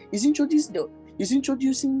to us. He's introducing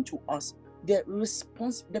to us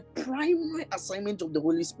the primary assignment of the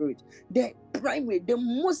Holy Spirit. The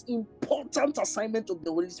most important assignment of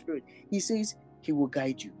the Holy Spirit. He says he will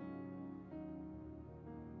guide you.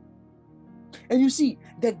 And you see,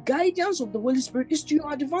 the guidance of the Holy Spirit is to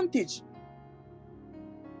your advantage.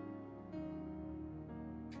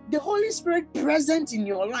 The Holy Spirit present in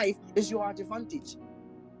your life is your advantage.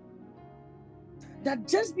 That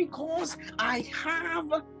just because I have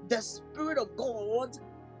the Spirit of God,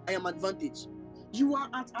 I am advantage. You are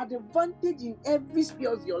at advantage in every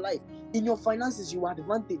sphere of your life. In your finances, you are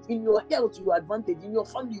advantage. In your health, you are advantage. In your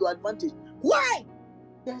family, you are advantage. Why?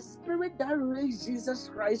 The Spirit that raised Jesus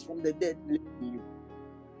Christ from the dead lives in you.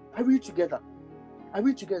 Are we together? Are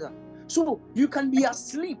we together? So you can be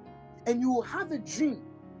asleep and you will have a dream,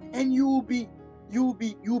 and you will be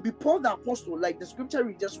Paul the Apostle, like the scripture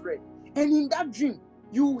we just read. And in that dream,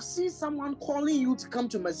 you will see someone calling you to come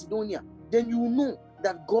to Macedonia. Then you will know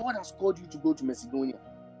that God has called you to go to Macedonia.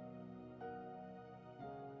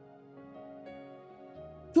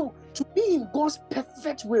 So to be in God's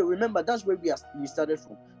perfect will, remember that's where we started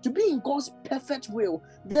from. To be in God's perfect will,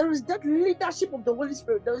 there is that leadership of the Holy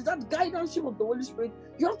Spirit. There is that guidance of the Holy Spirit.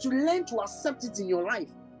 You have to learn to accept it in your life.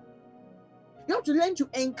 You have to learn to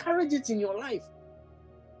encourage it in your life.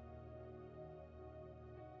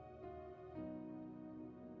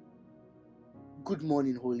 Good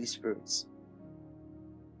morning, Holy Spirit.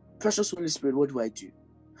 Precious Holy Spirit, what do I do?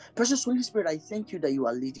 Precious Holy Spirit, I thank you that you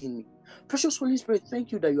are leading me. Precious Holy Spirit,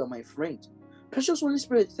 thank you that you are my friend. Precious Holy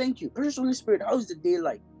Spirit, thank you. Precious Holy Spirit, how is the day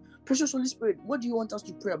like? Precious Holy Spirit, what do you want us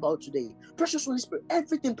to pray about today? Precious Holy Spirit,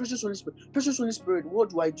 everything. Precious Holy Spirit, what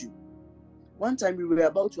do I do? One time we were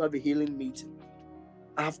about to have a healing meeting.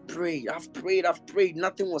 I've prayed.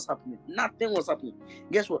 Nothing was happening.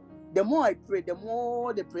 Guess what? The more I prayed, the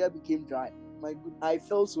more the prayer became dry. My God, I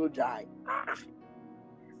felt so dry.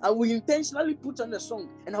 I will intentionally put on a song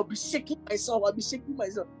and I'll be shaking myself.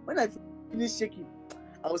 When I finish shaking,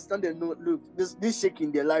 I will stand there. No, look, this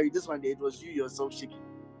shaking there, Larry, this one there, it was you yourself shaking.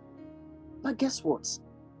 But guess what?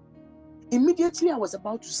 Immediately I was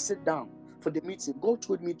about to sit down for the meeting. God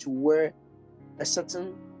told me to wear a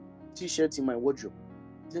certain t-shirt in my wardrobe.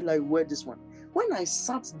 Then I wear this one. When I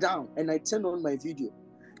sat down and I turned on my video,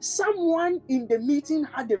 someone in the meeting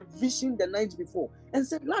had a vision the night before and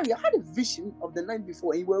said, Larry, I had a vision of the night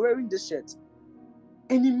before and you were wearing this shirt.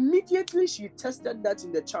 And immediately she tested that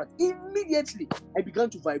in the chat. Immediately I began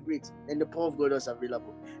to vibrate and the power of God was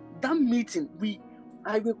available. That meeting,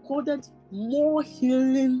 I recorded more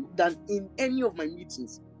healing than in any of my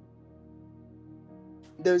meetings.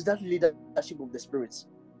 There's that leadership of the spirits.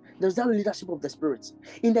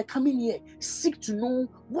 In the coming year, seek to know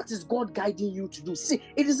what is God guiding you to do. Seek.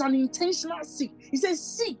 It is an intentional seek. He says,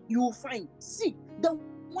 seek, you will find. Seek. The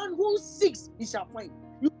one who seeks, he shall find.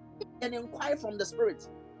 You seek and inquire from the Spirit.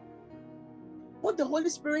 What the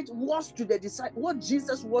Holy Spirit was to the disciples, what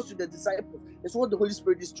Jesus was to the disciples, is what the Holy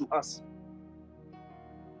Spirit is to us.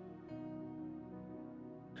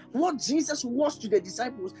 What Jesus was to the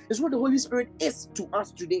disciples is what the Holy Spirit is to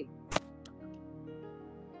us today.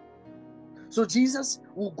 So Jesus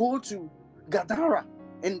will go to Gadara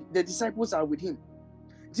and the disciples are with him.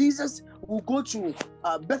 Jesus will go to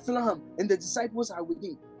Bethlehem and the disciples are with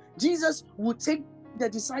him. Jesus will take the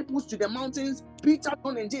disciples to the mountains, Peter,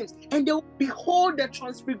 John, and James, and they will behold the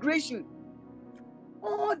transfiguration.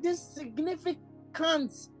 All this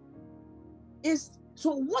significance is,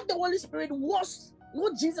 so what the Holy Spirit was,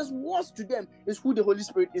 what Jesus was to them is who the Holy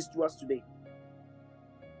Spirit is to us today.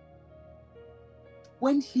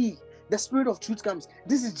 When the Spirit of truth comes,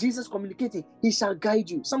 this is Jesus communicating. He shall guide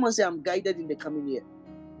you. Someone say, I'm guided in the coming year.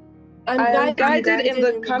 I'm guided in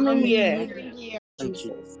the coming year. Thank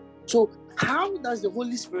you. So how does the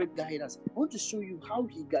Holy Spirit guide us? I want to show you how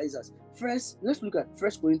he guides us. First, let's look at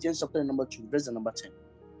 1 Corinthians chapter number 2, verse number 10.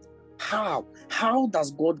 How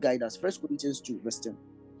does God guide us? 1 Corinthians 2, verse 10.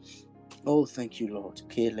 Oh, thank you, Lord. 1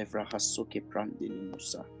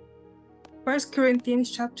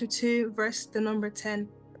 Corinthians chapter 2, verse the number 10.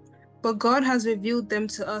 But God has revealed them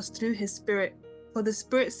to us through his Spirit. For the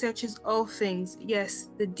Spirit searches all things, yes,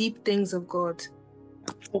 the deep things of God.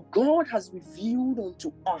 For God has revealed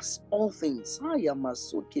unto us all things.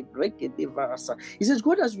 He says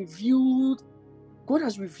God has revealed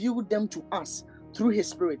them to us through his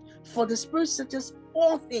Spirit. For the Spirit searches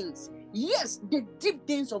all things. Yes, the deep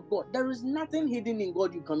things of God. There is nothing hidden in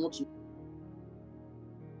God you cannot see.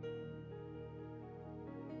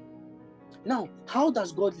 Now, how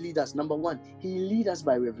does God lead us? Number one, he leads us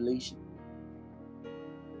by revelation.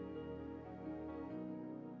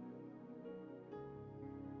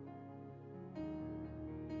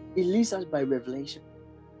 He leads us by revelation.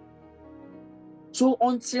 So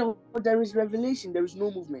until there is revelation, there is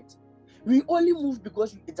no movement. We only move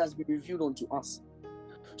because it has been revealed unto us.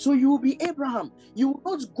 So you will be Abraham. You will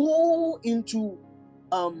not go into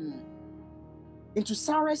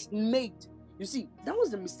Sarah's maid. You see, that was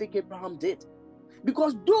the mistake Abraham did.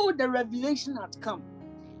 Because though the revelation had come,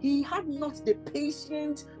 he had not the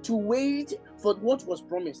patience to wait for what was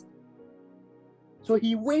promised. So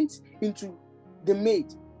he went into the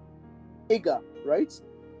maid, Hagar, right?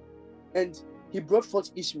 And he brought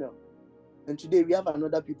forth Ishmael. And today we have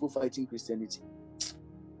another people fighting Christianity.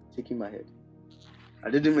 Shaking my head. I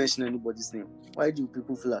didn't mention anybody's name. Why do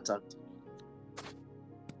people feel attacked?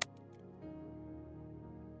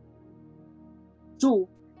 So,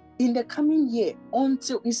 in the coming year,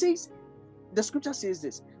 until he says, the scripture says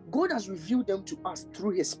this, God has revealed them to us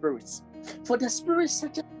through his spirits. For the Spirit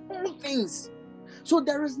searches all things. So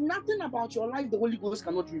there is nothing about your life the Holy Ghost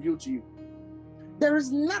cannot reveal to you. There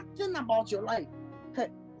is nothing about your life.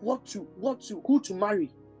 Who to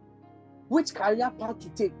marry, which career path to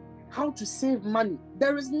take, how to save money.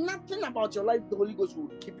 There is nothing about your life the Holy Ghost will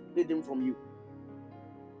keep hidden from you.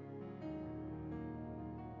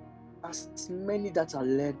 As many that are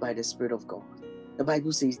led by the Spirit of God, the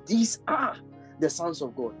Bible says these are the sons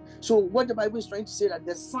of God. So what the Bible is trying to say, that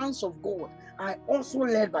the sons of God are also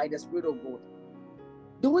led by the Spirit of God.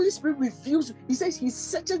 The Holy Spirit reveals, he says he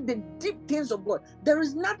searches the deep things of God. There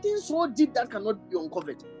is nothing so deep that cannot be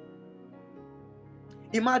uncovered.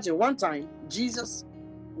 Imagine one time Jesus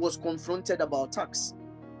was confronted about tax.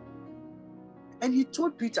 And he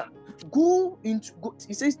told Peter,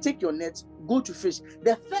 he says, take your net, go to fish.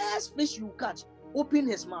 The first fish you catch, open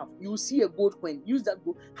his mouth, you will see a gold coin. Use that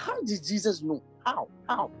gold. How did Jesus know?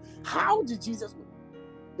 How did Jesus know?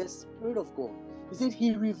 The Spirit of God. He said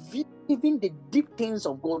he revealed even the deep things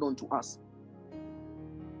of God unto us.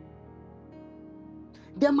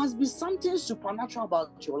 There must be something supernatural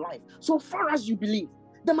about your life. So far as you believe,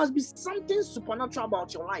 there must be something supernatural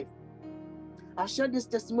about your life. I shared this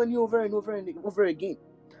testimony over and over and over again.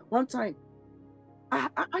 One time, I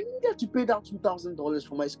needed to pay down $2,000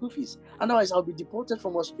 for my school fees. Otherwise, I'll be deported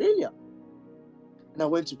from Australia. And I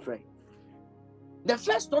went to pray. The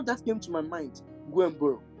first thought that came to my mind, go and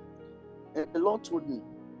borrow. And the Lord told me,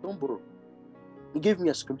 don't borrow. He gave me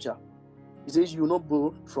a scripture. He says, you will not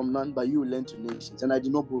borrow from none, but you will lend to nations. And I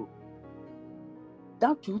did not borrow.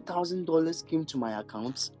 That $2,000 came to my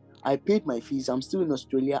account. I paid my fees. I'm still in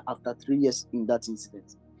Australia after 3 years in that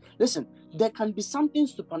incident. Listen, there can be something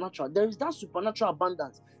supernatural. There is that supernatural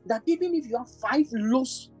abundance that even if you have 5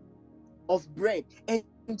 loaves of bread and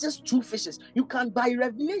just 2 fishes, you can by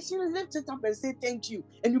revelation lift it up and say thank you.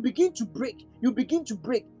 And you begin to break. You begin to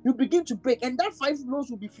break. You begin to break. And that 5 loaves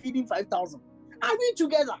will be feeding 5,000. Are we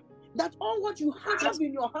together? That all what you have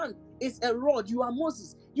in your hand is a rod. You are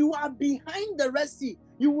Moses. You are behind the Red Sea.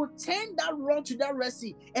 You will turn that rod to that Red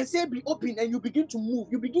Sea and say, be open, and you begin to move.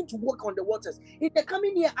 You begin to walk on the waters. In the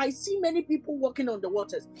coming year, I see many people walking on the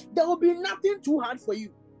waters. There will be nothing too hard for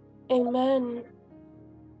you. Amen.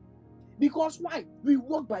 Because why? We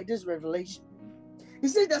walk by this revelation. He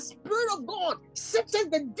says the Spirit of God searches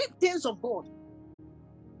the deep things of God.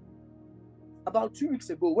 About 2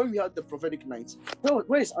 weeks ago, when we had the prophetic night,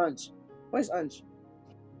 where is Ange? Where's Ange?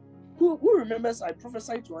 Who remembers I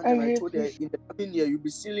prophesied to Ange and I told her in the coming year you'll be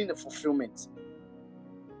sealing the fulfillment.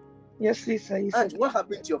 Yes, Lisa. Ange, what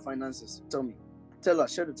happened to your finances? Tell me. Tell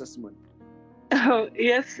us. Share the testimony. Oh,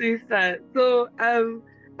 yes, Lisa. So,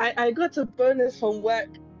 I got a bonus from work.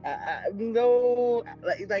 No,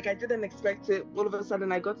 like I didn't expect it. All of a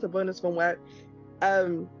sudden, I got a bonus from work.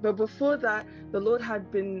 But before that, the Lord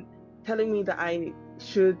had been telling me that I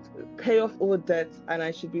should pay off all debts and I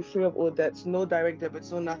should be free of all debts, no direct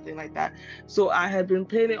debits, no nothing like that. So I had been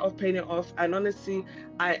paying it off. And honestly,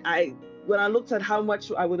 I when I looked at how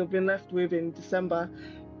much I would have been left with in December,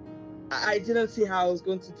 I didn't see how I was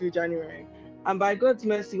going to do January. And by God's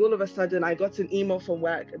mercy, all of a sudden, I got an email from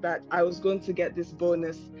work that I was going to get this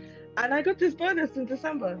bonus. And I got this bonus in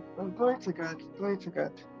December. Oh, glory to God. Glory to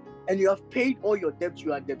God. And you have paid all your debts.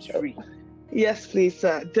 You are debt-free. Yes, please,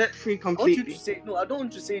 sir. Debt-free completely. I want you to say, no, I don't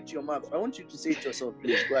want you to say it to your mouth. I want you to say it to yourself,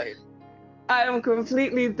 please. Go ahead. I am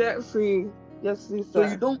completely debt-free. Yes, please, sir.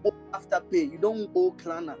 So you don't owe Afterpay. You don't owe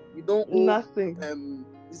Klarna. You don't owe nothing.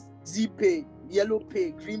 ZPay, Yellow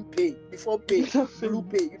Pay, Green Pay, Before Pay, Blue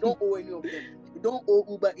Pay. You don't owe any of them. You don't owe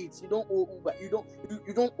Uber Eats. You don't owe Uber.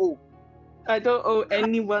 You don't owe. I don't owe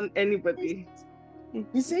anybody.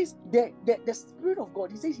 He says the Spirit of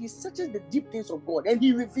God, he says he searches the deep things of God and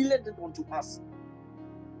he revealed it unto us.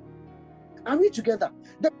 Are we together?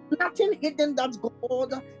 There's nothing hidden that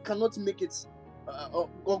God cannot make it, or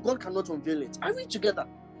God cannot unveil it. Are we together?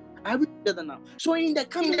 Are we together now? So in the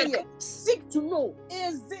coming year, seek to know,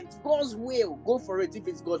 is it God's will? Go for it if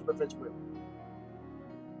it's God's perfect will.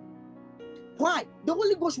 Why? The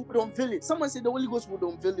Holy Ghost would unveil it. Someone said the Holy Ghost would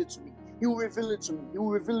unveil it to me. He will reveal it to me. He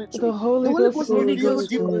will reveal it to me. The Holy Ghost will reveal it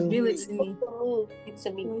to me.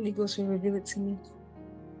 The Holy Ghost will reveal it to me.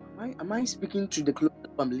 Am I speaking to the close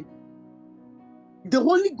family? The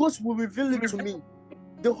Holy Ghost will reveal it to me.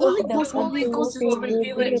 The Holy Ghost will reveal it to me.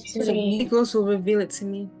 The Holy Ghost will reveal it to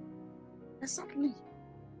me. Exactly.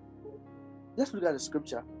 Let's look at the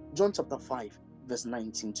scripture. John chapter 5, verse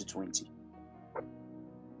 19 to 20.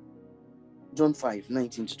 John 5,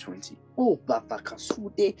 19 to 20. Oh,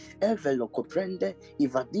 Bavakasude, Evelo Coprende,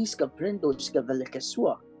 Ivadiska Prendo,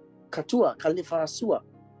 Scavelekesua, Katua, Kalifasua.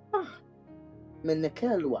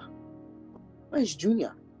 Menekelua. Where is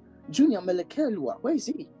Junior? Junior Melekelua. Where is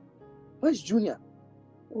he? Where is Junior?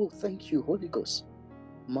 Oh, thank you, Holy Ghost.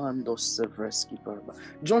 Mando Sevreski Barba.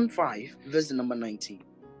 John 5, verse number 19.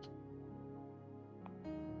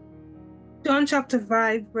 John chapter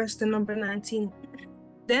 5, verse the number 19.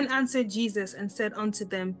 Then answered Jesus and said unto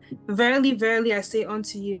them, Verily, verily, I say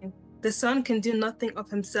unto you, the Son can do nothing of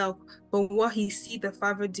himself, but what he see the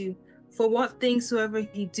Father do. For what things soever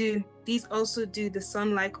he do, these also do the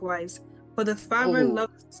Son likewise. For the Father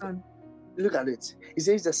loves the Son. Look at it. He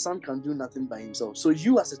says the Son can do nothing by himself. So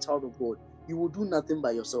you as a child of God, you will do nothing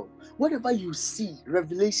by yourself. Whatever you see,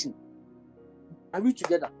 revelation. Are we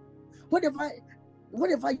together? Whatever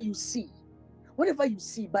you see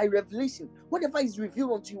by revelation, whatever is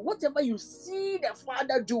revealed unto you, whatever you see the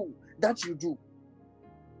Father do, that you do.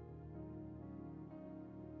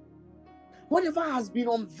 Whatever has been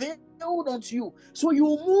unveiled unto you. So you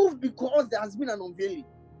move because there has been an unveiling.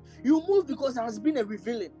 You move because there has been a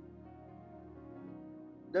revealing.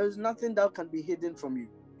 There is nothing that can be hidden from you.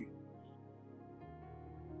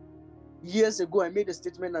 Years ago, I made a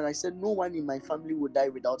statement and I said, no one in my family will die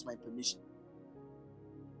without my permission.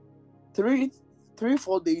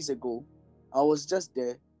 4 days ago, I was just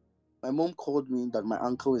there. My mom called me that my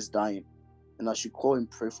uncle is dying and I should call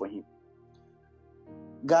and pray for him.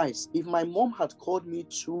 Guys, if my mom had called me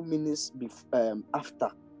 2 minutes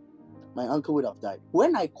after, my uncle would have died.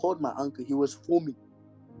 When I called my uncle, he was foaming.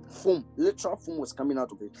 Foam, literal foam was coming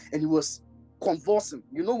out of it, and he was convulsing.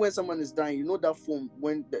 You know when someone is dying, you know that foam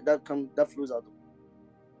when that flows out.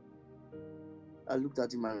 I looked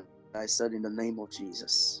at him and I said, in the name of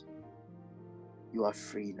Jesus, you are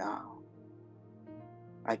free now.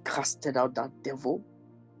 I casted out that devil,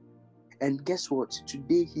 and guess what?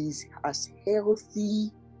 Today he's as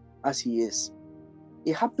healthy as he is.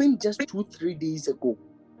 It happened just 2-3 days ago.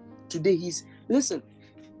 Today listen,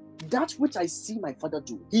 that which I see my Father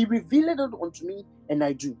do, he revealed it unto me, and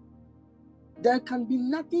I do. There can be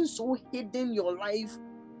nothing so hidden in your life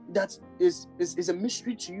that is a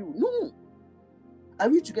mystery to you. No. Are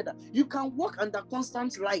we together? You can walk under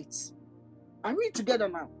constant light. Are we together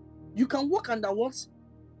now? You can walk under what?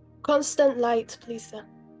 Constant light, please, sir.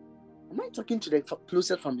 Am I talking to the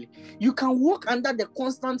closer family? You can walk under the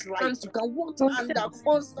constant light. You can walk under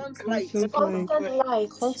constant light.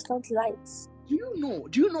 Constant light. Do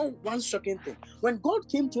you know one shocking thing? When God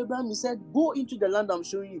came to Abraham, he said, go into the land I'm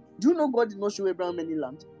showing you. Do you know God did not show Abraham any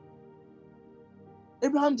land?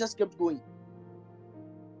 Abraham just kept going.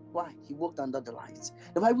 Why? He walked under the light.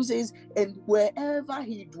 The Bible says, and wherever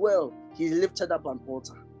he dwelled, he lifted up an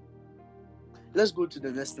altar. Let's go to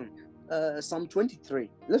the next one. Psalm 23.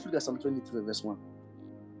 Let's look at Psalm 23, verse 1.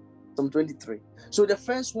 Psalm 23. So the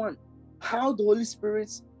first one, how the Holy Spirit,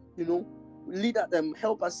 lead them,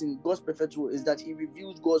 help us in God's perfect will, is that he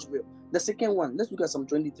reveals God's will. The second one, let's look at Psalm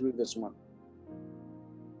 23, verse 1.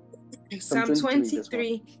 Psalm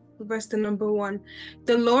 23, verse the number 1.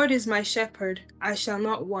 The Lord is my shepherd, I shall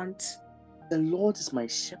not want. The Lord is my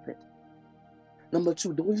shepherd. Number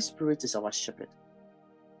 2, the Holy Spirit is our shepherd.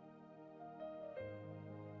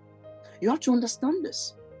 You have to understand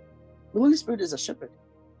this. The Holy Spirit is a shepherd.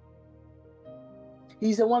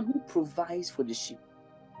 He's the one who provides for the sheep.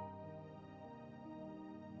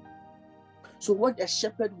 So what a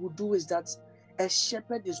shepherd will do is that a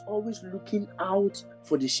shepherd is always looking out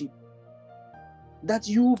for the sheep. That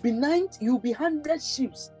you'll be 100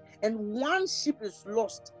 sheep and one sheep is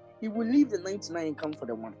lost. He will leave the 99 and come for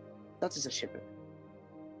the one. That is a shepherd.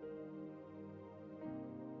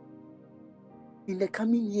 In the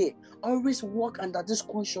coming year, always walk under this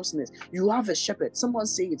consciousness. You have a shepherd. Someone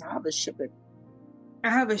say it. I have a shepherd. I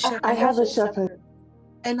have a shepherd. I have a shepherd.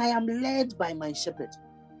 And I am led by my shepherd.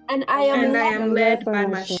 And I am led by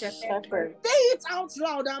my shepherd. Say it out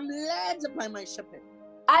loud. I'm led by my shepherd.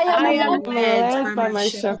 I am led by my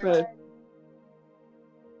shepherd.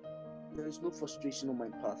 There is no frustration on my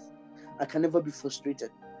path. I can never be frustrated.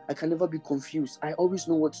 I can never be confused. I always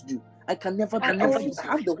know what to do. I can never be confused.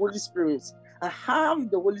 I have the Holy Spirit. I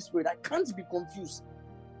have the Holy Spirit. I can't be confused.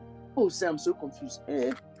 Oh, say I'm so confused.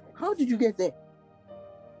 How did you get there?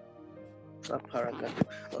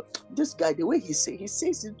 This guy, the way he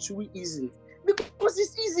says it too easily. Because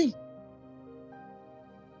it's easy.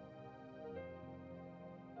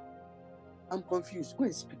 I'm confused. Go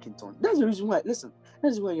and speak in tongues. That's the reason why. Listen,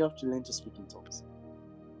 that's why you have to learn to speak in tongues.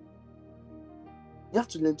 You have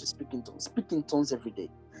to learn to speak in tongues. Speak in tongues every day.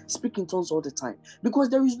 Speak in tongues all the time. Because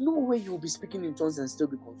there is no way you will be speaking in tongues and still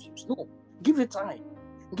be confused. No. Give it time.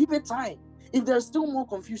 Give it time. If there's still more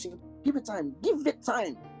confusion, give it time. Give it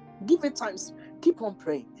time. Give it time. Keep on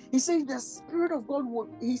praying. He says the Spirit of God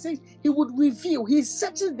he would reveal. He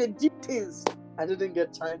searches the deep things. I didn't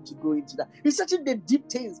get time to go into that. He's searching the deep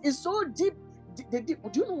things. It's so deep. Do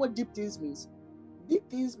you know what deep things means? Deep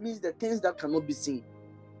things means the things that cannot be seen.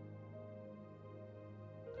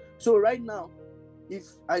 So right now, if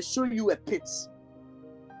I show you a pit,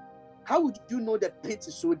 how would you know the pit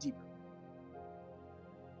is so deep?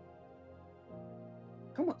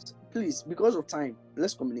 Come on, please, because of time,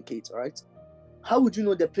 let's communicate, all right? How would you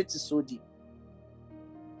know the pit is so deep?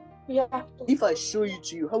 Yeah. If I show it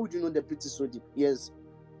to you, how would you know the pit is so deep? Yes.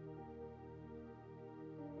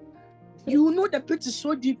 You will know the pit is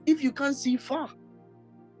so deep if you can't see far.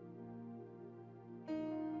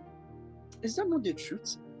 Is that not the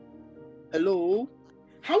truth? Hello?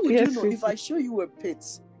 How would you know if I show you a pit?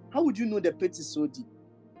 How would you know the pit is so deep?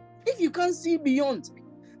 If you can't see beyond.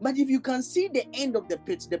 But if you can see the end of the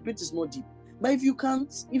pit is not deep. But if you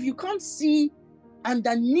can't see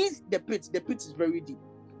underneath the pit is very deep.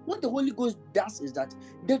 What the Holy Ghost does is that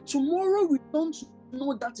the tomorrow we don't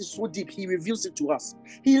know that is so deep, he reveals it to us.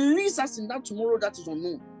 He leads us in that tomorrow that is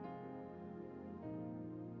unknown.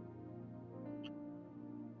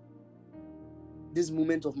 This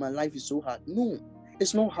moment of my life is so hard. No,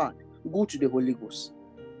 it's not hard. Go to the Holy Ghost.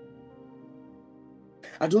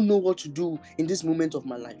 I don't know what to do in this moment of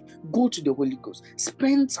my life. Go to the Holy Ghost.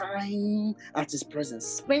 Spend time at his presence.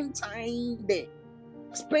 Spend time there.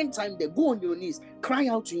 Spend time there. Go on your knees. Cry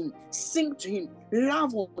out to him. Sing to him.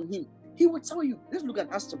 Love on him. He will tell you. Let's look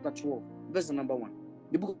at Acts chapter 12, verse number 1.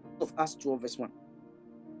 The book of Acts 12, verse 1.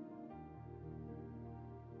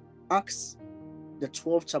 Acts, the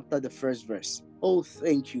 12th chapter, the first verse. Oh,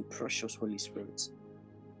 thank you, precious Holy Spirit.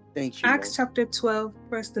 Thank you, Acts Lord. chapter 12,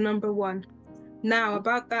 verse the number 1. Now,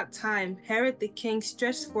 about that time, Herod the king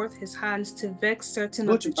stretched forth his hands to vex certain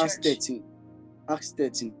Go of the to Acts church. 13. Acts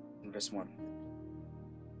 13, verse 1.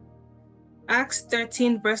 Acts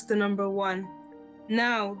 13, verse the number 1.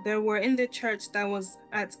 Now, there were in the church that was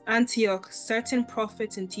at Antioch certain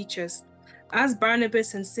prophets and teachers, as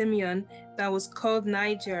Barnabas and Simeon, that was called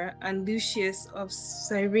Niger, and Lucius of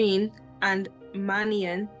Cyrene, and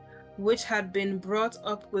Manaen, which had been brought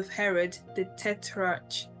up with Herod the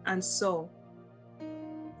Tetrarch, and Saul.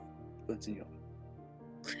 Continue.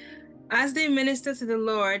 As they ministered to the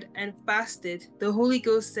Lord and fasted, the Holy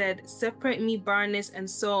Ghost said, Separate me Barnabas and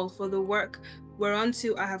Saul for the work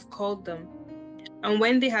whereunto I have called them. And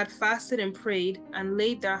when they had fasted and prayed and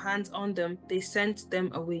laid their hands on them, they sent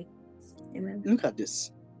them away. Amen. Look at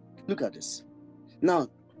this. Look at this. Now,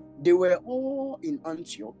 they were all in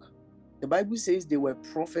Antioch. The Bible says they were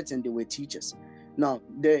prophets and they were teachers. Now,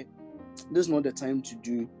 this is not the time to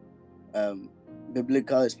do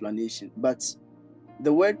biblical explanation, but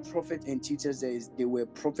the word prophet and teachers there is they were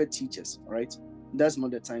prophet teachers, all right? That's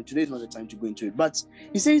not the time. Today is not the time to go into it. But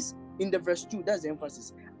he says in the verse 2, that's the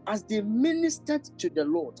emphasis. As they ministered to the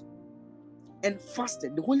Lord and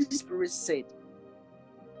fasted, the Holy Spirit said,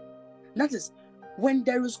 that is, when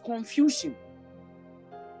there is confusion,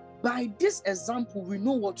 by this example, we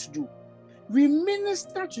know what to do. We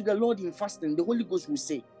minister to the Lord in fasting, the Holy Ghost will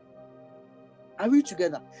say. Are we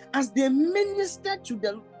together? As they ministered to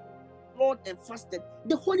the Lord and fasted,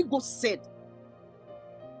 the Holy Ghost said.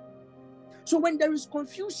 So when there is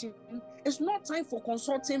confusion, it's not time for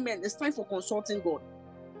consulting men, it's time for consulting God.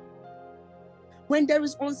 When there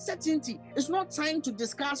is uncertainty, it's not time to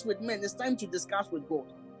discuss with men, it's time to discuss with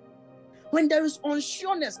God. When there is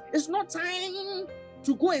unsureness, it's not time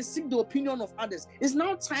to go and seek the opinion of others. It's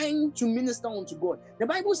now time to minister unto God. The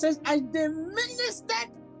Bible says, as they ministered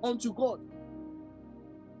unto God.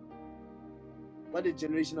 What a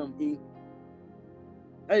generation I'm in.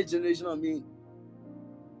 What a generation I'm in.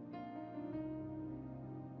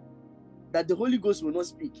 That the Holy Ghost will not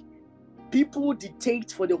speak. People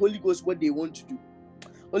dictate for the Holy Ghost what they want to do.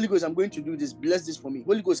 Holy Ghost, I'm going to do this. Bless this for me.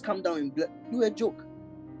 Holy Ghost, come down and bless. You are a joke.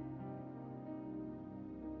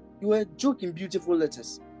 You are a joke in beautiful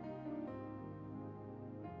letters.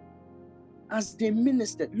 As they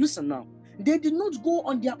ministered, listen now, they did not go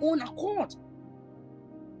on their own accord.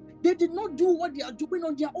 They did not do what they are doing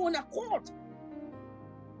on their own accord.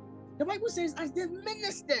 The Bible says, as they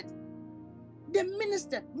ministered, they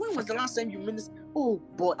ministered. When was the last time you ministered? Oh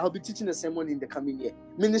boy, I'll be teaching a sermon in the coming year.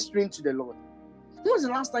 Ministering to the Lord. When was the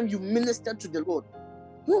last time you ministered to the Lord?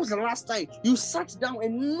 When was the last time you sat down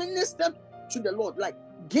and ministered to the Lord? Like,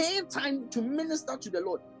 gave time to minister to the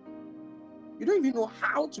Lord. You don't even know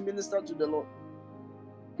how to minister to the Lord.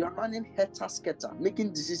 You're running heta-sketa,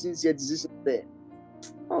 making decisions here, decisions there.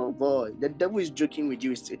 Oh boy, the devil is joking with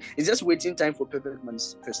you. It's just waiting time for perfect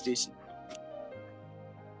manifestation.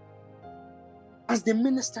 As they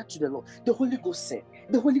minister to the Lord, the Holy Ghost said.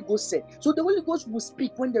 The Holy Ghost said. So the Holy Ghost will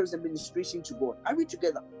speak when there is a ministration to God. Are we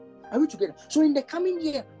together? Are we together? So in the coming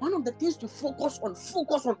year, one of the things to focus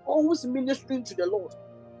on always ministering to the Lord.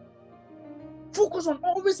 Focus on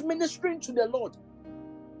always ministering to the Lord.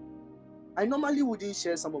 I normally wouldn't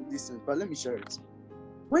share some of these things, but let me share it.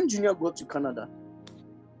 When Junior got to Canada,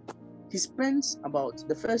 he spent about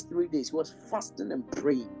the first 3 days, he was fasting and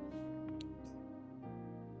praying.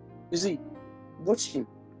 You see, watch him.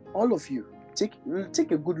 All of you, take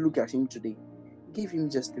a good look at him today. Give him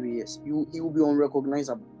just 3 years. He will be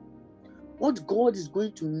unrecognizable. What God is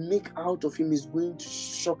going to make out of him is going to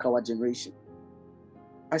shock our generation.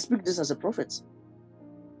 I speak this as a prophet.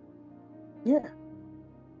 Yeah.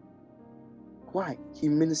 Why? He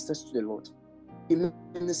ministers to the Lord. He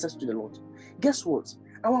ministers to the Lord. Guess what?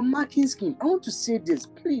 Our marking scheme, I want to say this,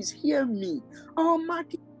 please hear me. Our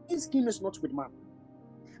marking scheme is not with man.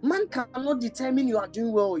 Man cannot determine you are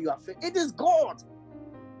doing well or you are failing. It is God.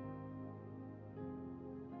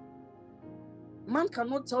 Man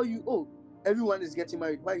cannot tell you, oh, everyone is getting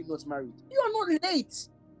married. Why are you not married? You are not late.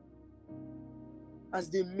 As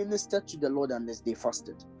they ministered to the Lord and as they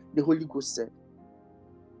fasted, the Holy Ghost said,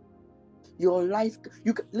 your life,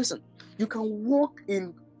 you can walk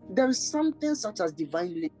in, there is something such as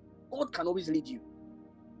divine lead. God can always lead you.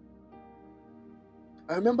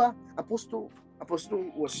 I remember Apostle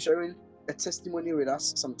was sharing a testimony with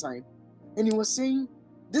us sometime, and he was saying,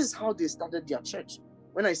 this is how they started their church.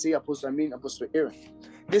 When I say apostle, I mean Apostle Aaron.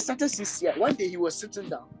 They started CCI. One day he was sitting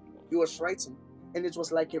down, he was writing, and it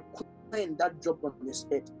was like a coin that dropped on his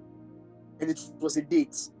head. And it was a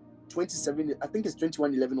date, 27, I think it's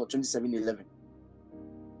 21/11 or 27/11.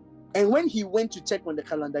 And when he went to check on the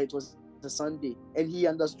calendar, it was a Sunday, and he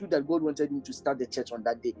understood that God wanted him to start the church on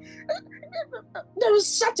that day. There is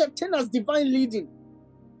such a thing as divine leading.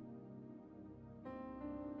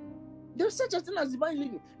 There's such a thing as divine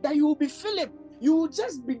leading, that you will be Philip. You will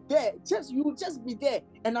just be there. You will just be there.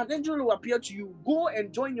 And an angel will appear to you. Go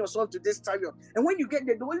and join yourself to this chariot. And when you get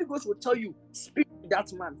there, the Holy Ghost will tell you, speak to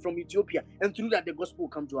that man from Ethiopia. And through that, the gospel will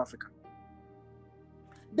come to Africa.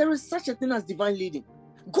 There is such a thing as divine leading.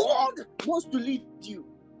 God wants to lead you.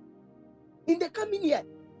 In the coming year,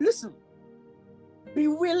 listen, be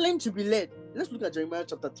willing to be led. Let's look at Jeremiah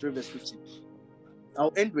chapter 3, verse 15.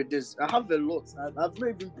 I'll end with this. I have a lot. I've not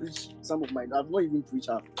even preached some of mine. I've not even preached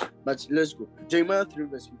half. But let's go. Jeremiah 3,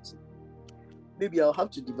 verse 15. Maybe I'll have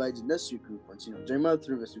to divide it. Let's see if we continue. Jeremiah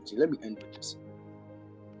 3, verse 15. Let me end with this.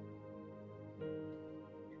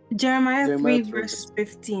 Jeremiah 3, verse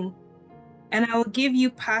 15. And I will give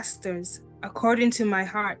you pastors according to my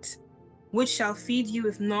heart, which shall feed you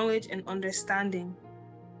with knowledge and understanding.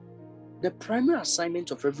 The primary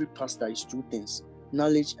assignment of every pastor is two things: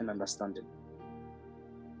 knowledge and understanding.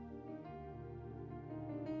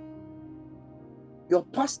 Your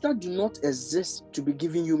pastor do not exist to be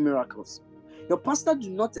giving you miracles. Your pastor do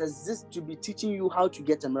not exist to be teaching you how to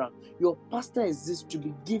get a miracle. Your pastor exists to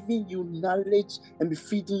be giving you knowledge and be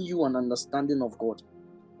feeding you an understanding of God,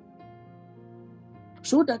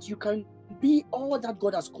 so that you can be all that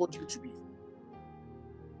God has called you to be.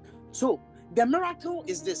 So the miracle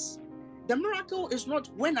is this. The miracle is not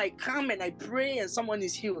when I come and I pray and someone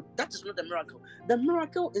is healed. That is not the miracle. The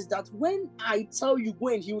miracle is that when I tell you go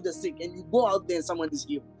and heal the sick and you go out there and someone is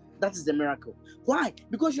healed. That is the miracle. Why?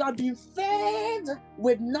 Because you have been fed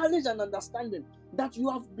with knowledge and understanding, that you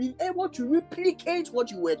have been able to replicate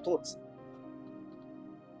what you were taught.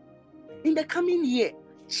 In the coming year,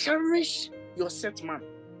 cherish your set man.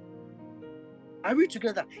 Are we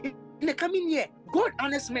together? In the coming year, God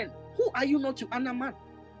honors men. Who are you not to honor man?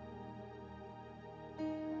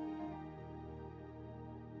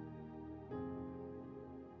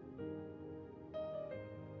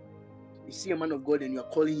 You see a man of God and you're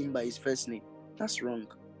calling him by his first name. That's wrong.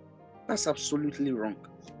 That's absolutely wrong.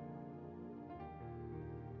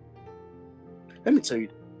 Let me tell you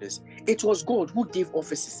this. It was God who gave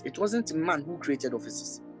offices. It wasn't man who created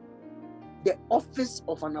offices. The office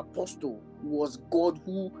of an apostle was God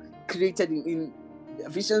who created in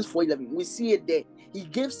Ephesians 4:11. We see it there. He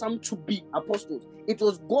gave some to be apostles. It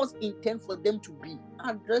was God's intent for them to be.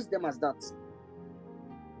 Address them as that.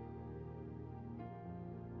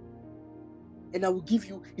 And I will give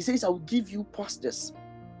you, he says, I will give you pastors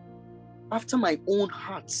after my own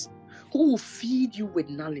heart, who will feed you with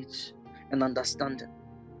knowledge and understanding.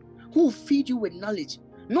 Who will feed you with knowledge.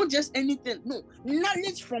 Not just anything, no.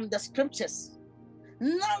 Knowledge from the scriptures.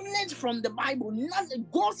 Knowledge from the Bible. Knowledge,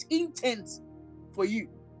 God's intent for you.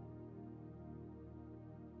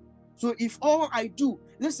 So if all I do,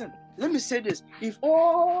 listen, let me say this. If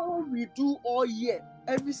all we do all year,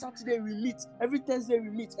 every Saturday we meet, every Thursday we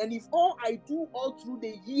meet, and if all I do all through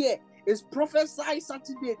the year is prophesy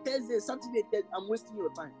Saturday, Thursday, I'm wasting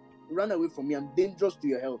your time. Run away from me. I'm dangerous to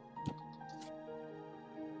your health.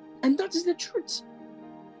 And that is the truth.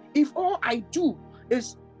 If all I do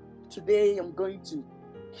is today I'm going to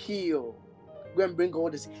heal, go and bring all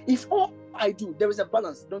this. If all I do, there is a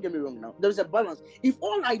balance. Don't get me wrong now. There is a balance. If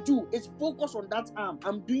all I do is focus on that arm,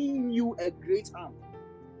 I'm doing you a great harm.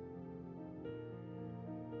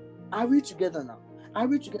 Are we together now? Are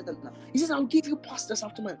we together now? He says, I'll give you pastors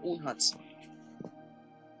after my own heart.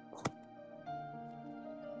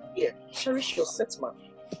 Yeah, cherish your set man.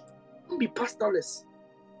 Don't be pastorless.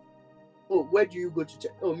 Oh, where do you go to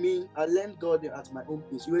church? Oh, me, I learned God at my own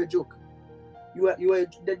pace. You are a joke.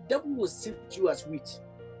 The devil will sift you as wheat.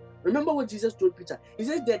 Remember what Jesus told Peter? He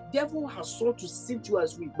said, the devil has sought to sift you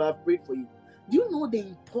as wheat, but I've prayed for you. Do you know the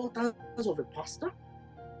importance of a pastor?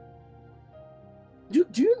 Do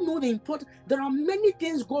you know the important? There are many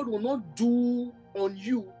things God will not do on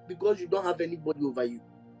you because you don't have anybody over you.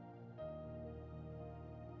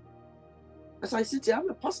 As I sit here, I'm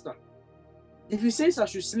a pastor. If he says I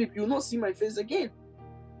should sleep, you will not see my face again.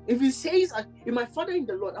 If he says, if my father in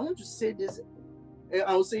the Lord, I want to say this,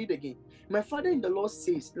 I'll say it again. My father in the Lord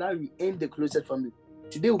says, Larry, end the closet family.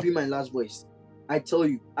 Today will be my last voice. I tell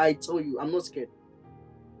you, I'm not scared.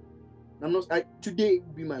 Today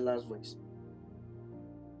will be my last voice.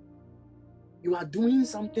 You are doing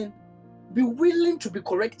something, be willing to be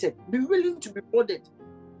corrected, be willing to be rewarded.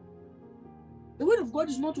 The word of God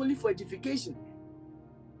is not only for edification,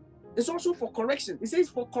 it's also for correction. It says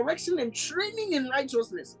for correction and training in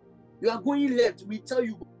righteousness. You are going left, we tell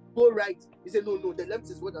you go right. He said, no, the left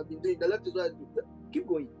is what I've been doing. The left is what I've been doing. Keep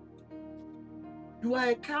going. You are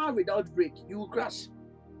a car without brake. You will crash.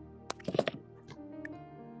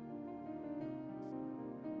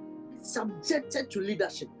 Be subjected to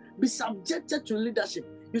leadership. Be subjected to leadership.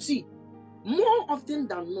 You see, more often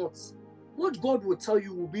than not, what God will tell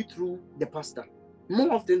you will be through the pastor.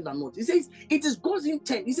 More often than not. He says, it is God's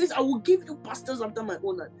intent. He says, I will give you pastors after my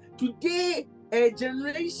own heart. Today, a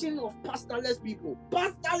generation of pastorless people,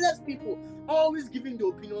 always giving their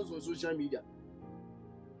opinions on social media.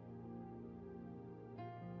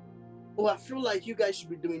 Oh, I feel like you guys should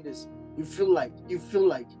be doing this. You feel like.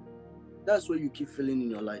 That's what you keep feeling in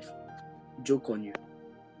your life. Joke on you.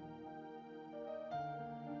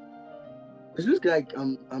 It looks like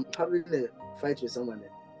I'm having a fight with someone.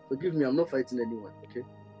 Forgive me, I'm not fighting anyone, okay?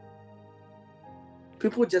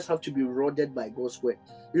 People just have to be rewarded by God's word.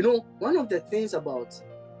 You know, one of the things about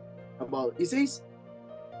it says,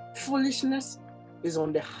 foolishness is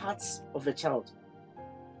on the hearts of a child,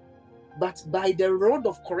 but by the rod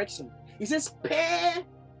of correction, it says, spare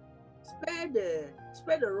the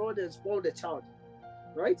rod and spoil the child.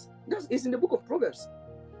 Right? It's in the book of Proverbs.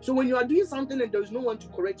 So when you are doing something and there is no one to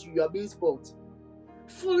correct you, you are being spoiled.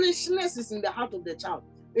 Foolishness is in the heart of the child.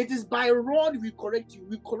 It is by rod we correct you.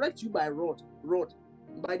 We correct you by rod,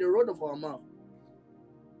 by the rod of our mouth.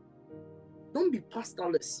 Don't be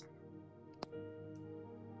pastorless.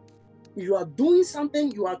 You are doing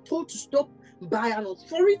something, you are told to stop by an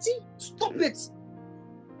authority, stop it.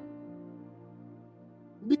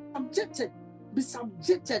 Be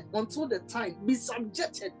subjected until the time. Be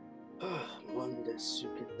subjected.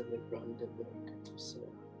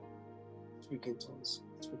 Speak in tongues.